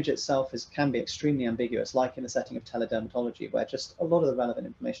image itself can be extremely ambiguous, like in the setting of teledermatology, where just a lot of the relevant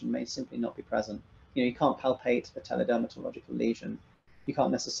information may simply not be present. You can't palpate a teledermatological lesion. You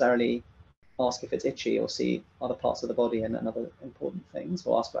can't necessarily ask if it's itchy or see other parts of the body and other important things,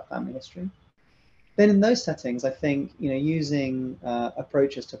 or ask about family history. Then in those settings, I think, using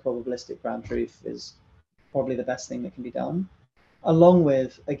approaches to probabilistic ground truth is probably the best thing that can be done, along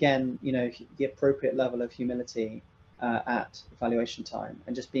with, again, the appropriate level of humility at evaluation time,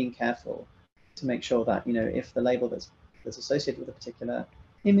 and just being careful to make sure that, if the label that's associated with a particular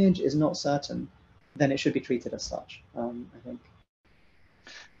image is not certain, then it should be treated as such, I think.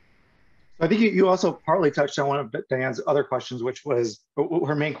 I think you also partly touched on one of Diane's other questions, which was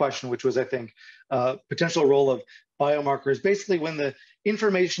her main question, which was, I think, potential role of biomarkers. Basically, when the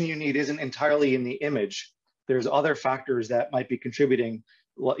information you need isn't entirely in the image, there's other factors that might be contributing,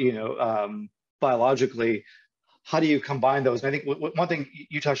 biologically. How do you combine those? And I think one thing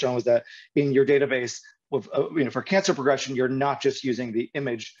you touched on was that in your database, for cancer progression, you're not just using the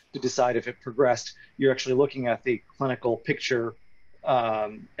image to decide if it progressed. You're actually looking at the clinical picture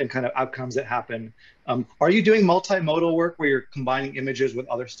and kind of outcomes that happen. Are you doing multimodal work where you're combining images with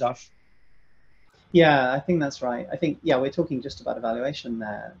other stuff? Yeah, I think that's right. I think, we're talking just about evaluation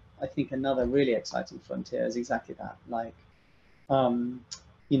there. I think another really exciting frontier is exactly that, like,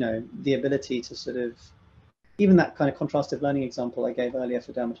 the ability to sort of even that kind of contrastive learning example I gave earlier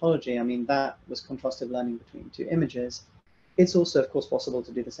for dermatology, I mean, that was contrastive learning between two images. It's also, of course, possible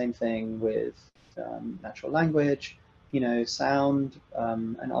to do the same thing with natural language, sound,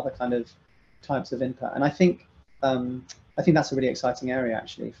 and other kind of types of input. And I think that's a really exciting area,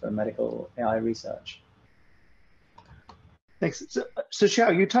 actually, for medical AI research. Thanks. So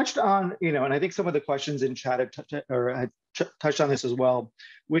Xiao, you touched on, and I think some of the questions in chat had touched on this as well,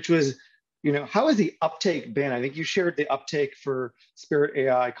 which was, how has the uptake been? I think you shared the uptake for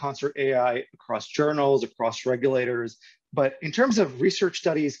SPIRIT-AI, CONSORT-AI across journals, across regulators. But in terms of research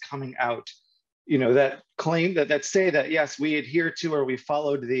studies coming out, that claim that say that, yes, we adhere to or we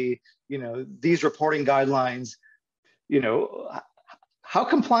followed the, these reporting guidelines, how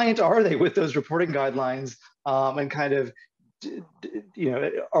compliant are they with those reporting guidelines? And kind of,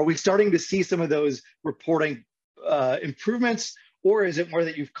 are we starting to see some of those reporting improvements, or is it more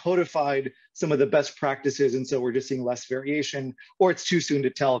that you've codified some of the best practices and so we're just seeing less variation, or it's too soon to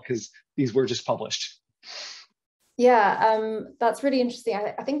tell because these were just published? Yeah, that's really interesting.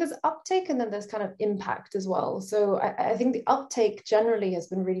 I think there's uptake and then there's kind of impact as well. So I think the uptake generally has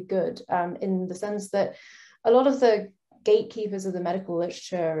been really good in the sense that a lot of the gatekeepers of the medical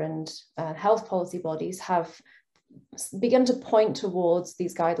literature and health policy bodies have begun to point towards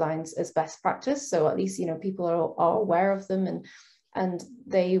these guidelines as best practice. So at least, people are aware of them and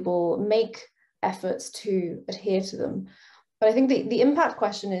they will make efforts to adhere to them. But I think the impact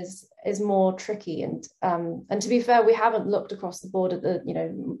question is more tricky. And to be fair, we haven't looked across the board at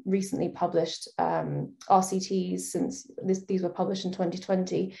the recently published RCTs since these were published in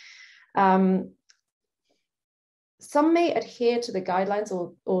 2020. Some may adhere to the guidelines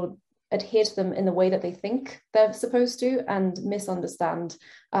or adhere to them in the way that they think they're supposed to and misunderstand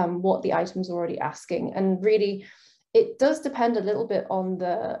what the item's already asking. And really, it does depend a little bit on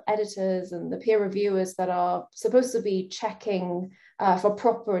the editors and the peer reviewers that are supposed to be checking for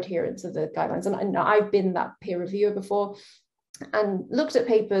proper adherence of the guidelines. And I've been that peer reviewer before and looked at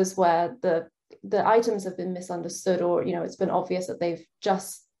papers where the items have been misunderstood, or it's been obvious that they've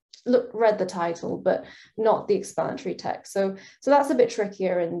just read the title but not the explanatory text. So that's a bit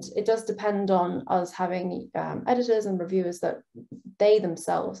trickier, and it does depend on us having editors and reviewers that they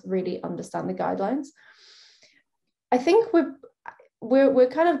themselves really understand the guidelines. I think we're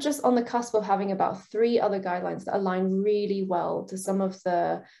kind of just on the cusp of having about 3 other guidelines that align really well to some of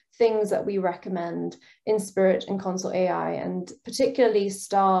the things that we recommend in SPIRIT and CONSORT-AI, and particularly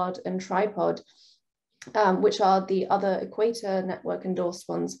STARD and TRIPOD, which are the other Equator network endorsed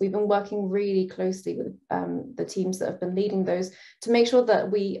ones. We've been working really closely with the teams that have been leading those to make sure that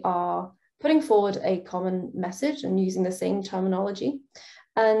we are putting forward a common message and using the same terminology.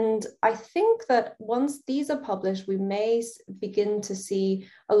 And I think that once these are published, we may begin to see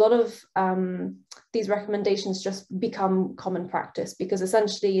a lot of these recommendations just become common practice, because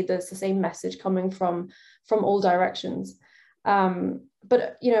essentially there's the same message coming from all directions.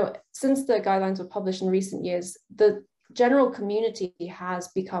 But since the guidelines were published in recent years, the general community has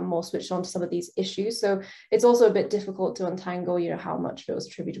become more switched on to some of these issues. So it's also a bit difficult to untangle, how much of it was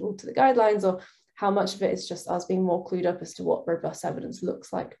attributable to the guidelines or how much of it is just us being more clued up as to what robust evidence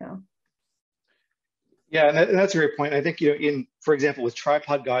looks like now. Yeah, and that's a great point. I think, for example, with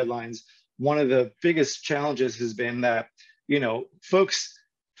tripod guidelines, one of the biggest challenges has been that, folks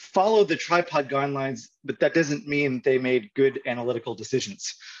followed the tripod guidelines, but that doesn't mean they made good analytical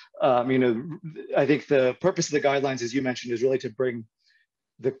decisions. I think the purpose of the guidelines, as you mentioned, is really to bring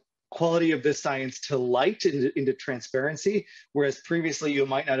the quality of the science to light, into transparency, whereas previously you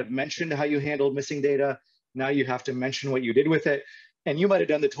might not have mentioned how you handled missing data. Now you have to mention what you did with it. And you might have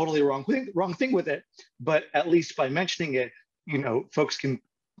done the totally wrong thing with it, but at least by mentioning it, folks can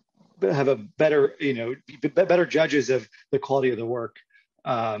have a better, better judges of the quality of the work.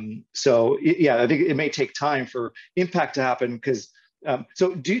 So yeah, I think it may take time for impact to happen, because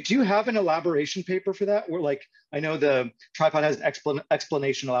so do you have an elaboration paper for that? Or I know the tripod has an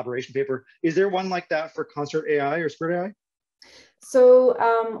explanation elaboration paper. Is there one like that for CONSORT-AI or SPIRIT-AI?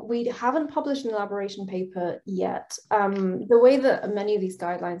 So we haven't published an elaboration paper yet. The way that many of these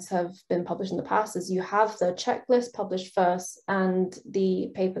guidelines have been published in the past is you have the checklist published first and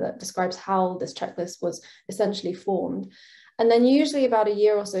the paper that describes how this checklist was essentially formed. And then usually about a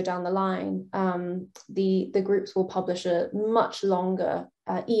year or so down the line, the groups will publish a much longer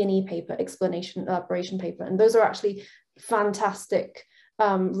E&E paper, explanation, elaboration paper. And those are actually fantastic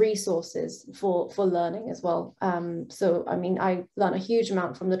resources for learning as well. So, I mean, I learned a huge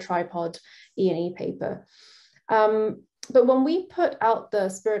amount from the tripod E&E paper. but when we put out the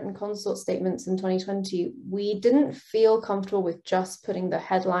SPIRIT and CONSORT statements in 2020, we didn't feel comfortable with just putting the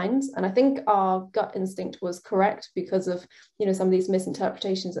headlines. And I think our gut instinct was correct because of, you know, some of these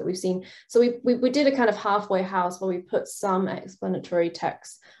misinterpretations that we've seen. So we did a kind of halfway house where we put some explanatory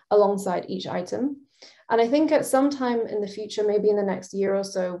text alongside each item. And I think at some time in the future, maybe in the next year or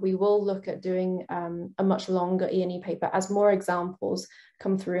so, we will look at doing a much longer E&E paper as more examples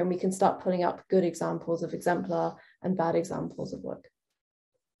come through, and we can start pulling up good examples of exemplar and bad examples of work.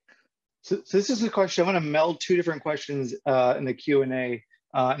 So this is a question. I want to meld two different questions in the Q&A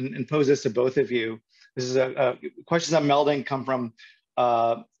and pose this to both of you. This is questions I'm melding come from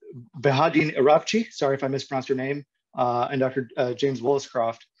Behadine Arabchi, sorry if I mispronounced your name, and Dr. James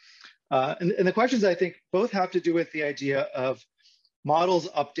Williscroft. And the questions, I think, both have to do with the idea of models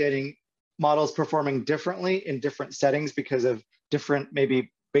updating, models performing differently in different settings because of different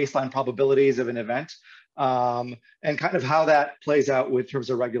maybe baseline probabilities of an event, and kind of how that plays out with terms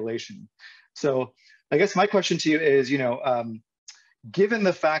of regulation. So I guess my question to you is, you know, given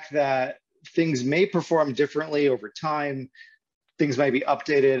the fact that things may perform differently over time, things may be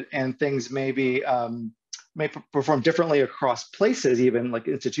updated, and things may be may perform differently across places, even like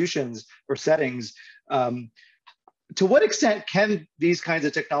institutions or settings. To what extent can these kinds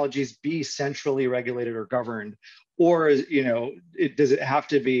of technologies be centrally regulated or governed? Or, you know, does it have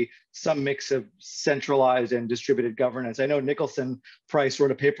to be some mix of centralized and distributed governance? I know Nicholson Price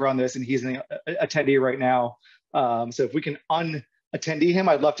wrote a paper on this, and he's an attendee right now. So if we can unattendee him,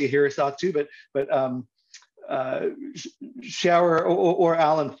 I'd love to hear his thoughts too. But Xiao or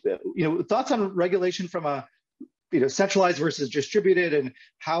Alan, you know, thoughts on regulation from a, you know, centralized versus distributed, and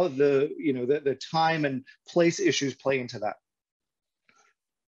how the, you know, the time and place issues play into that.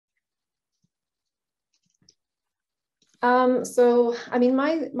 So, I mean,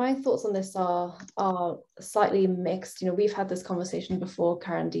 my thoughts on this are slightly mixed. You know, we've had this conversation before,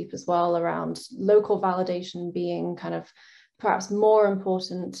 Karandeep, as well, around local validation being kind of perhaps more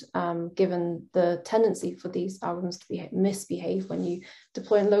important, given the tendency for these algorithms to misbehave when you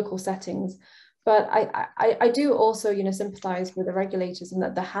deploy in local settings. But I do also, you know, sympathize with the regulators in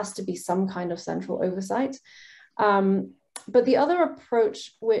that there has to be some kind of central oversight. But the other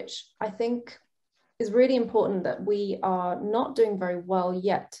approach, which I think is really important that we are not doing very well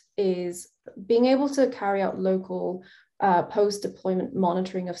yet, is being able to carry out local post-deployment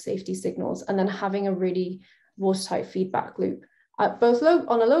monitoring of safety signals, and then having a really watertight feedback loop, both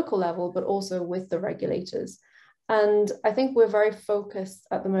on a local level, but also with the regulators. And I think we're very focused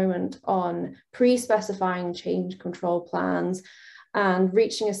at the moment on pre-specifying change control plans and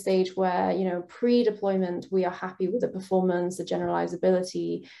reaching a stage where, you know, pre-deployment, we are happy with the performance, the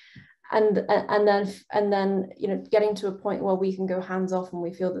generalizability, and then, you know, getting to a point where we can go hands off when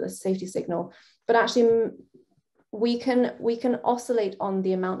we feel that there's a safety signal. But actually, we can oscillate on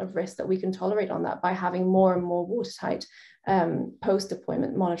the amount of risk that we can tolerate on that by having more and more watertight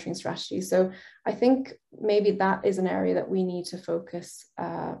post-deployment monitoring strategies. So I think maybe that is an area that we need to focus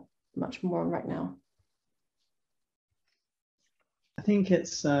much more on right now. I think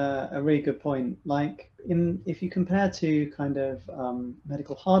it's a really good point. Like, if you compare to kind of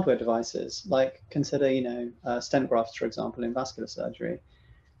medical hardware devices, like consider, you know, stent grafts, for example, in vascular surgery,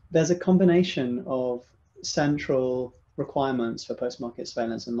 there's a combination of central requirements for post-market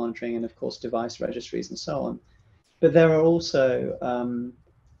surveillance and monitoring, and of course device registries and so on. But there are also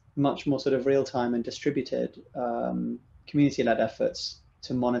much more sort of real-time and distributed community-led efforts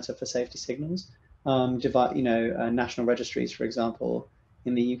to monitor for safety signals. National registries, for example,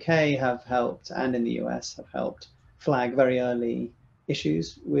 in the UK have helped, and in the US have helped flag very early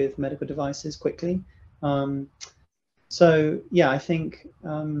issues with medical devices quickly. So yeah, I think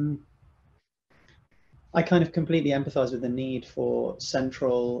I kind of completely empathize with the need for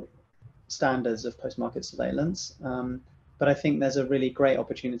central standards of post-market surveillance. But I think there's a really great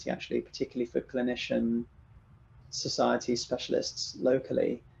opportunity, actually, particularly for clinician society specialists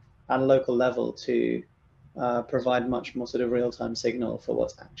locally, at a local level, to provide much more sort of real-time signal for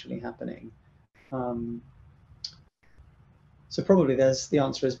what's actually happening. So probably the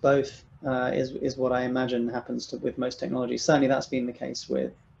answer is both, is what I imagine happens with most technologies. Certainly that's been the case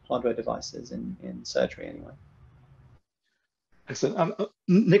with hardware devices in surgery anyway. Excellent.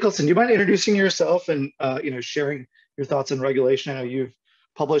 Nicholson, do you mind introducing yourself and you know, sharing your thoughts on regulation? I know you've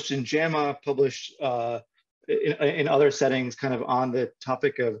published in JAMA, published in other settings kind of on the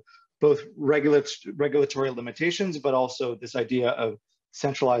topic of both regulatory limitations, but also this idea of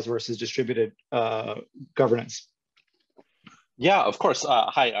centralized versus distributed governance. Yeah, of course.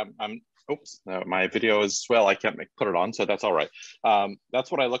 Hi, I'm Oops, my video is, well, I can't put it on, so that's all right.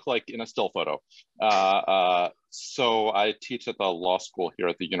 That's what I look like in a still photo. So I teach at the law school here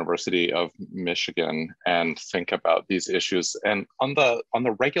at the University of Michigan and think about these issues. And on the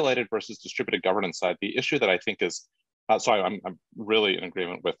regulated versus distributed governance side, the issue that I think is, sorry, I'm really in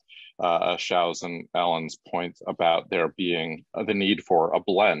agreement with Xiao's and Alan's point about there being the need for a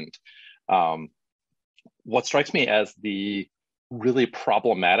blend. What strikes me as the really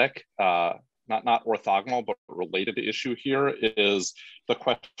problematic, not orthogonal, but related issue here is the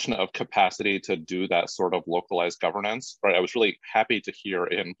question of capacity to do that sort of localized governance. Right, I was really happy to hear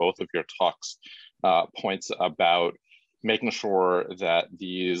in both of your talks points about making sure that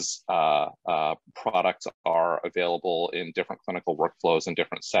these products are available in different clinical workflows in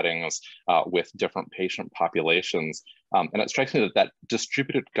different settings with different patient populations. And it strikes me that that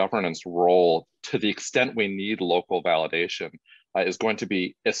distributed governance role, to the extent we need local validation, is going to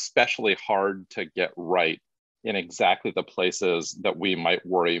be especially hard to get right in exactly the places that we might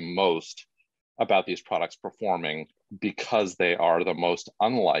worry most about these products performing, because they are the most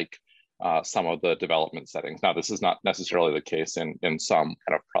unlike some of the development settings. Now, this is not necessarily the case in some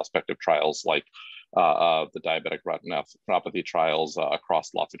kind of prospective trials like the diabetic retinopathy trials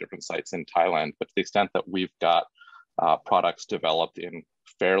across lots of different sites in Thailand, but to the extent that we've got products developed in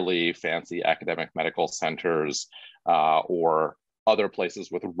fairly fancy academic medical centers or other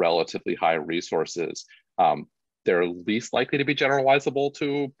places with relatively high resources, they're least likely to be generalizable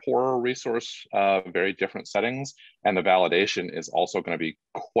to poorer resource, very different settings. And the validation is also going to be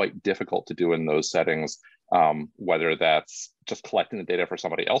quite difficult to do in those settings, whether that's just collecting the data for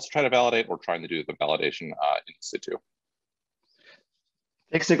somebody else to try to validate or trying to do the validation in situ.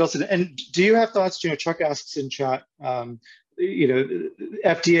 Thanks, Nicholson. And do you have thoughts? Chuck asks in chat,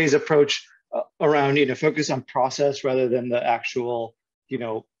 FDA's approach around, focus on process rather than the actual,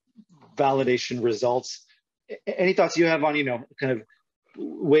 validation results. Any thoughts you have on, kind of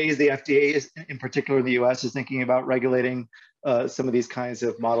ways the FDA is, in particular in the US, is thinking about regulating some of these kinds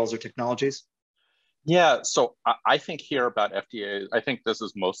of models or technologies? Yeah, so I think here about FDA, I think this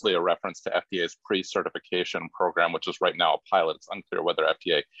is mostly a reference to FDA's pre-certification program, which is right now a pilot. It's unclear whether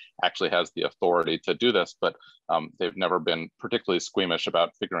FDA actually has the authority to do this, but they've never been particularly squeamish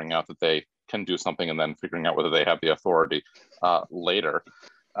about figuring out that they can do something and then figuring out whether they have the authority later.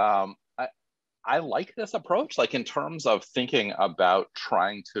 I like this approach, like in terms of thinking about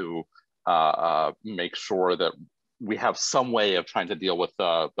trying to make sure that we have some way of trying to deal with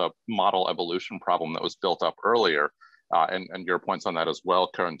the model evolution problem that was built up earlier, and your points on that as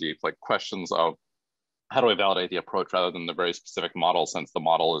well, Karandeep, like questions of how do I validate the approach rather than the very specific model, since the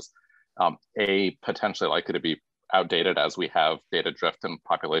model is A, potentially likely to be outdated as we have data drift and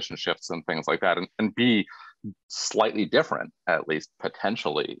population shifts and things like that, and B, slightly different, at least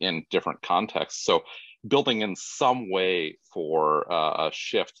potentially in different contexts. So building in some way for a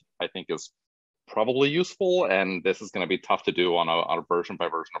shift, I think, is probably useful, and this is going to be tough to do on a version by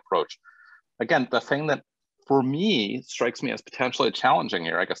version approach. Again, the thing that for me strikes me as potentially challenging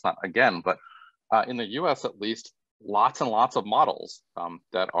here, I guess not again, but in the US at least, lots and lots of models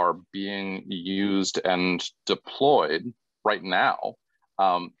that are being used and deployed right now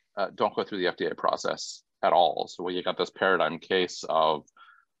don't go through the FDA process at all. So you got this paradigm case of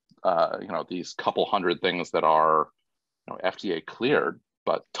these couple hundred things that are FDA cleared,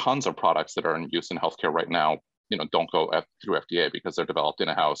 but tons of products that are in use in healthcare right now, don't go through FDA because they're developed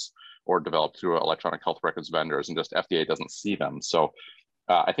in-house or developed through electronic health records vendors, and just FDA doesn't see them. So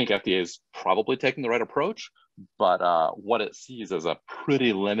I think FDA is probably taking the right approach, but what it sees is a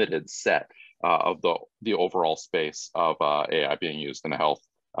pretty limited set of the overall space of AI being used in health,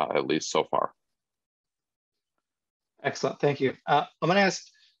 at least so far. Excellent, thank you. I'm going to ask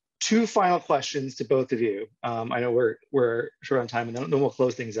two final questions to both of you. I know we're short on time, and then we'll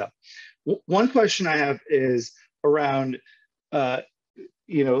close things up. One question I have is around, AI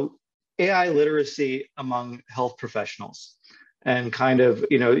literacy among health professionals, and kind of,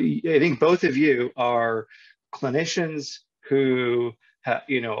 I think both of you are clinicians who,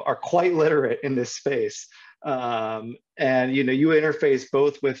 are quite literate in this space, and you interface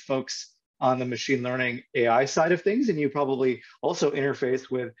both with folks on the machine learning AI side of things, and you probably also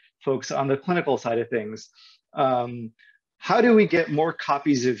interface with folks on the clinical side of things. How do we get more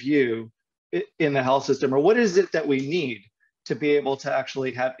copies of you in the health system, or what is it that we need to be able to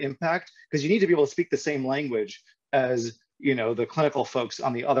actually have impact? Because you need to be able to speak the same language as the clinical folks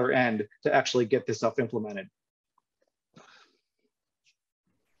on the other end to actually get this stuff implemented.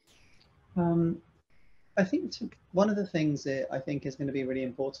 I think one of the things that I think is going to be really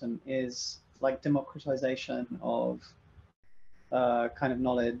important is like democratization of kind of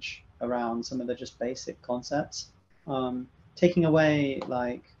knowledge around some of the just basic concepts, taking away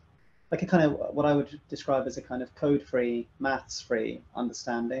like a kind of what I would describe as a kind of code-free, maths-free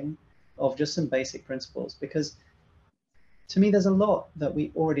understanding of just some basic principles. Because to me, there's a lot that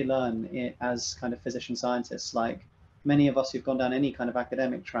we already learn as kind of physician scientists. Like many of us who've gone down any kind of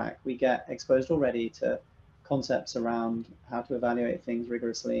academic track, we get exposed already to concepts around how to evaluate things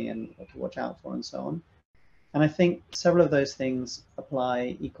rigorously and what to watch out for and so on. And I think several of those things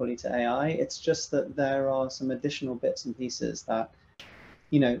apply equally to AI. It's just that there are some additional bits and pieces that,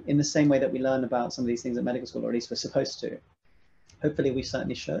 you know, in the same way that we learn about some of these things at medical school, or at least we're supposed to, hopefully we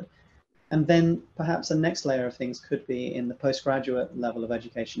certainly should. And then perhaps the next layer of things could be in the postgraduate level of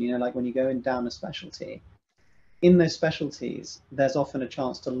education. You know, like when you go in down a specialty, in those specialties, there's often a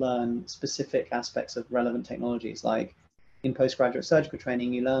chance to learn specific aspects of relevant technologies. Like in postgraduate surgical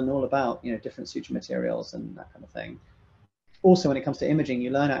training, you learn all about, you know, different suture materials and that kind of thing. Also, when it comes to imaging,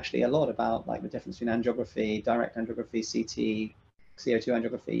 you learn actually a lot about like the difference between angiography, direct angiography, CT, CO2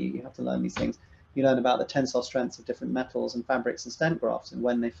 angiography. You have to learn these things. You learn about the tensile strengths of different metals and fabrics and stent grafts and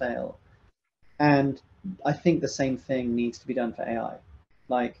when they fail. And I think the same thing needs to be done for AI.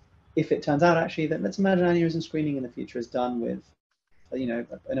 Like, if it turns out actually that, let's imagine aneurysm screening in the future is done with, you know,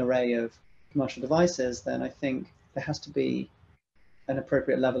 an array of commercial devices, then I think there has to be an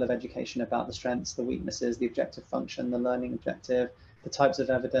appropriate level of education about the strengths, the weaknesses, the objective function, the learning objective, the types of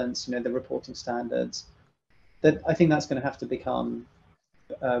evidence, you know, the reporting standards. That I think that's going to have to become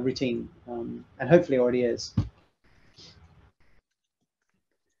routine, and hopefully already is.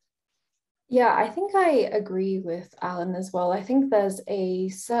 Yeah, I think I agree with Alan as well. I think there's a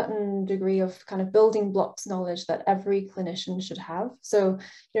certain degree of kind of building blocks knowledge that every clinician should have. So,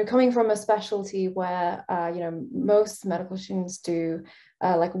 you know, coming from a specialty where, you know, most medical students do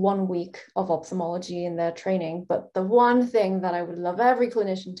like 1 week of ophthalmology in their training, but the one thing that I would love every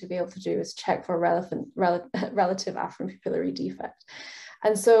clinician to be able to do is check for relative afferent pupillary defect.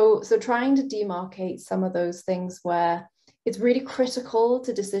 And so trying to demarcate some of those things where it's really critical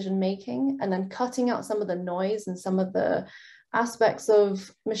to decision making, and then cutting out some of the noise and some of the aspects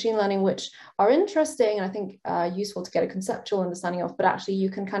of machine learning which are interesting and I think useful to get a conceptual understanding of, but actually you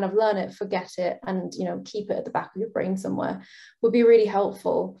can kind of learn it, forget it, and, you know, keep it at the back of your brain somewhere, would be really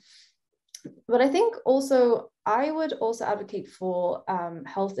helpful. But I think also I would also advocate for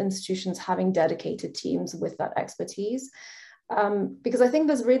health institutions having dedicated teams with that expertise, because I think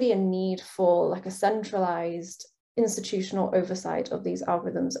there's really a need for like a centralized institutional oversight of these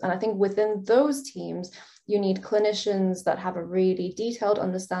algorithms. And I think within those teams, you need clinicians that have a really detailed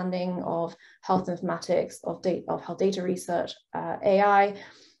understanding of health informatics, of health data research, AI,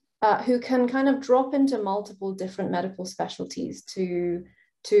 who can kind of drop into multiple different medical specialties to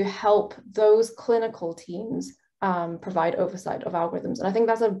help those clinical teams provide oversight of algorithms. And I think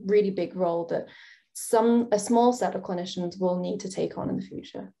that's a really big role that a small set of clinicians will need to take on in the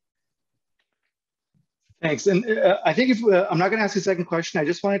future. Thanks. And I think I'm not going to ask a second question. I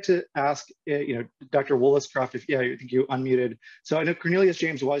just wanted to ask, you know, Dr. Woolliscroft, if, yeah, I think you unmuted. So I know Cornelius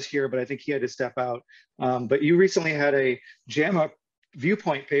James was here, but I think he had to step out. But you recently had a JAMA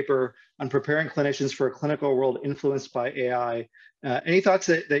viewpoint paper on preparing clinicians for a clinical world influenced by AI. Any thoughts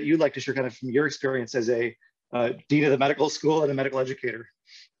that you'd like to share kind of from your experience as a dean of the medical school and a medical educator?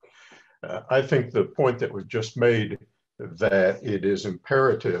 I think the point that was just made, that it is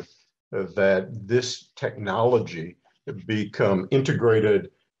imperative that this technology become integrated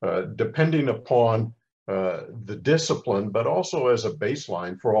depending upon the discipline, but also as a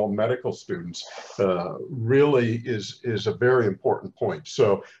baseline for all medical students, really is a very important point.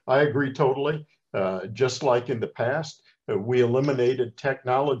 So I agree totally. Just like in the past, we eliminated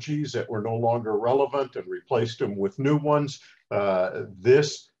technologies that were no longer relevant and replaced them with new ones.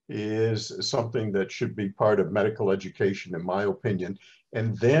 This is something that should be part of medical education, in my opinion,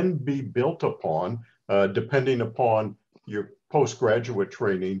 and then be built upon depending upon your postgraduate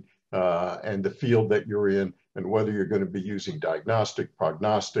training and the field that you're in, and whether you're going to be using diagnostic,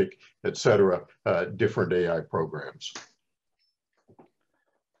 prognostic, et cetera, different AI programs.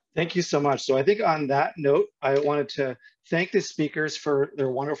 Thank you so much. So I think on that note, I wanted to thank the speakers for their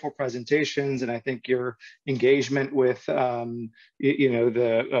wonderful presentations, and I think your engagement with, you know,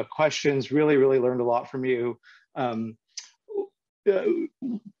 the questions, really learned a lot from you.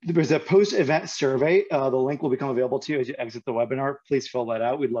 There's a post-event survey. The link will become available to you as you exit the webinar. Please fill that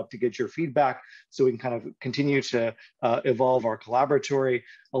out. We'd love to get your feedback so we can kind of continue to evolve our collaboratory.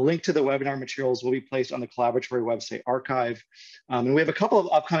 A link to the webinar materials will be placed on the collaboratory website archive. And we have a couple of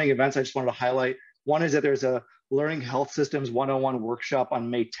upcoming events I just wanted to highlight. One is that there's a Learning Health Systems 101 workshop on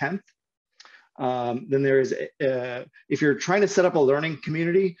May 10th. Then there is, if you're trying to set up a learning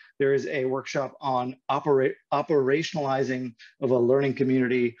community, there is a workshop on operationalizing of a learning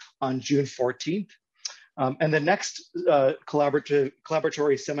community on June 14th. And the next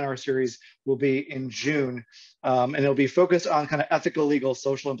collaboratory seminar series will be in June, and it'll be focused on kind of ethical, legal,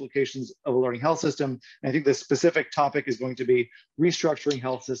 social implications of a learning health system. And I think the specific topic is going to be restructuring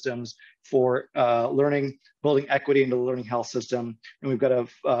health systems for learning, building equity into the learning health system. And we've got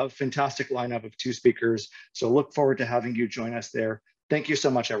a fantastic lineup of 2 speakers. So look forward to having you join us there. Thank you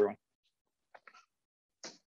so much, everyone.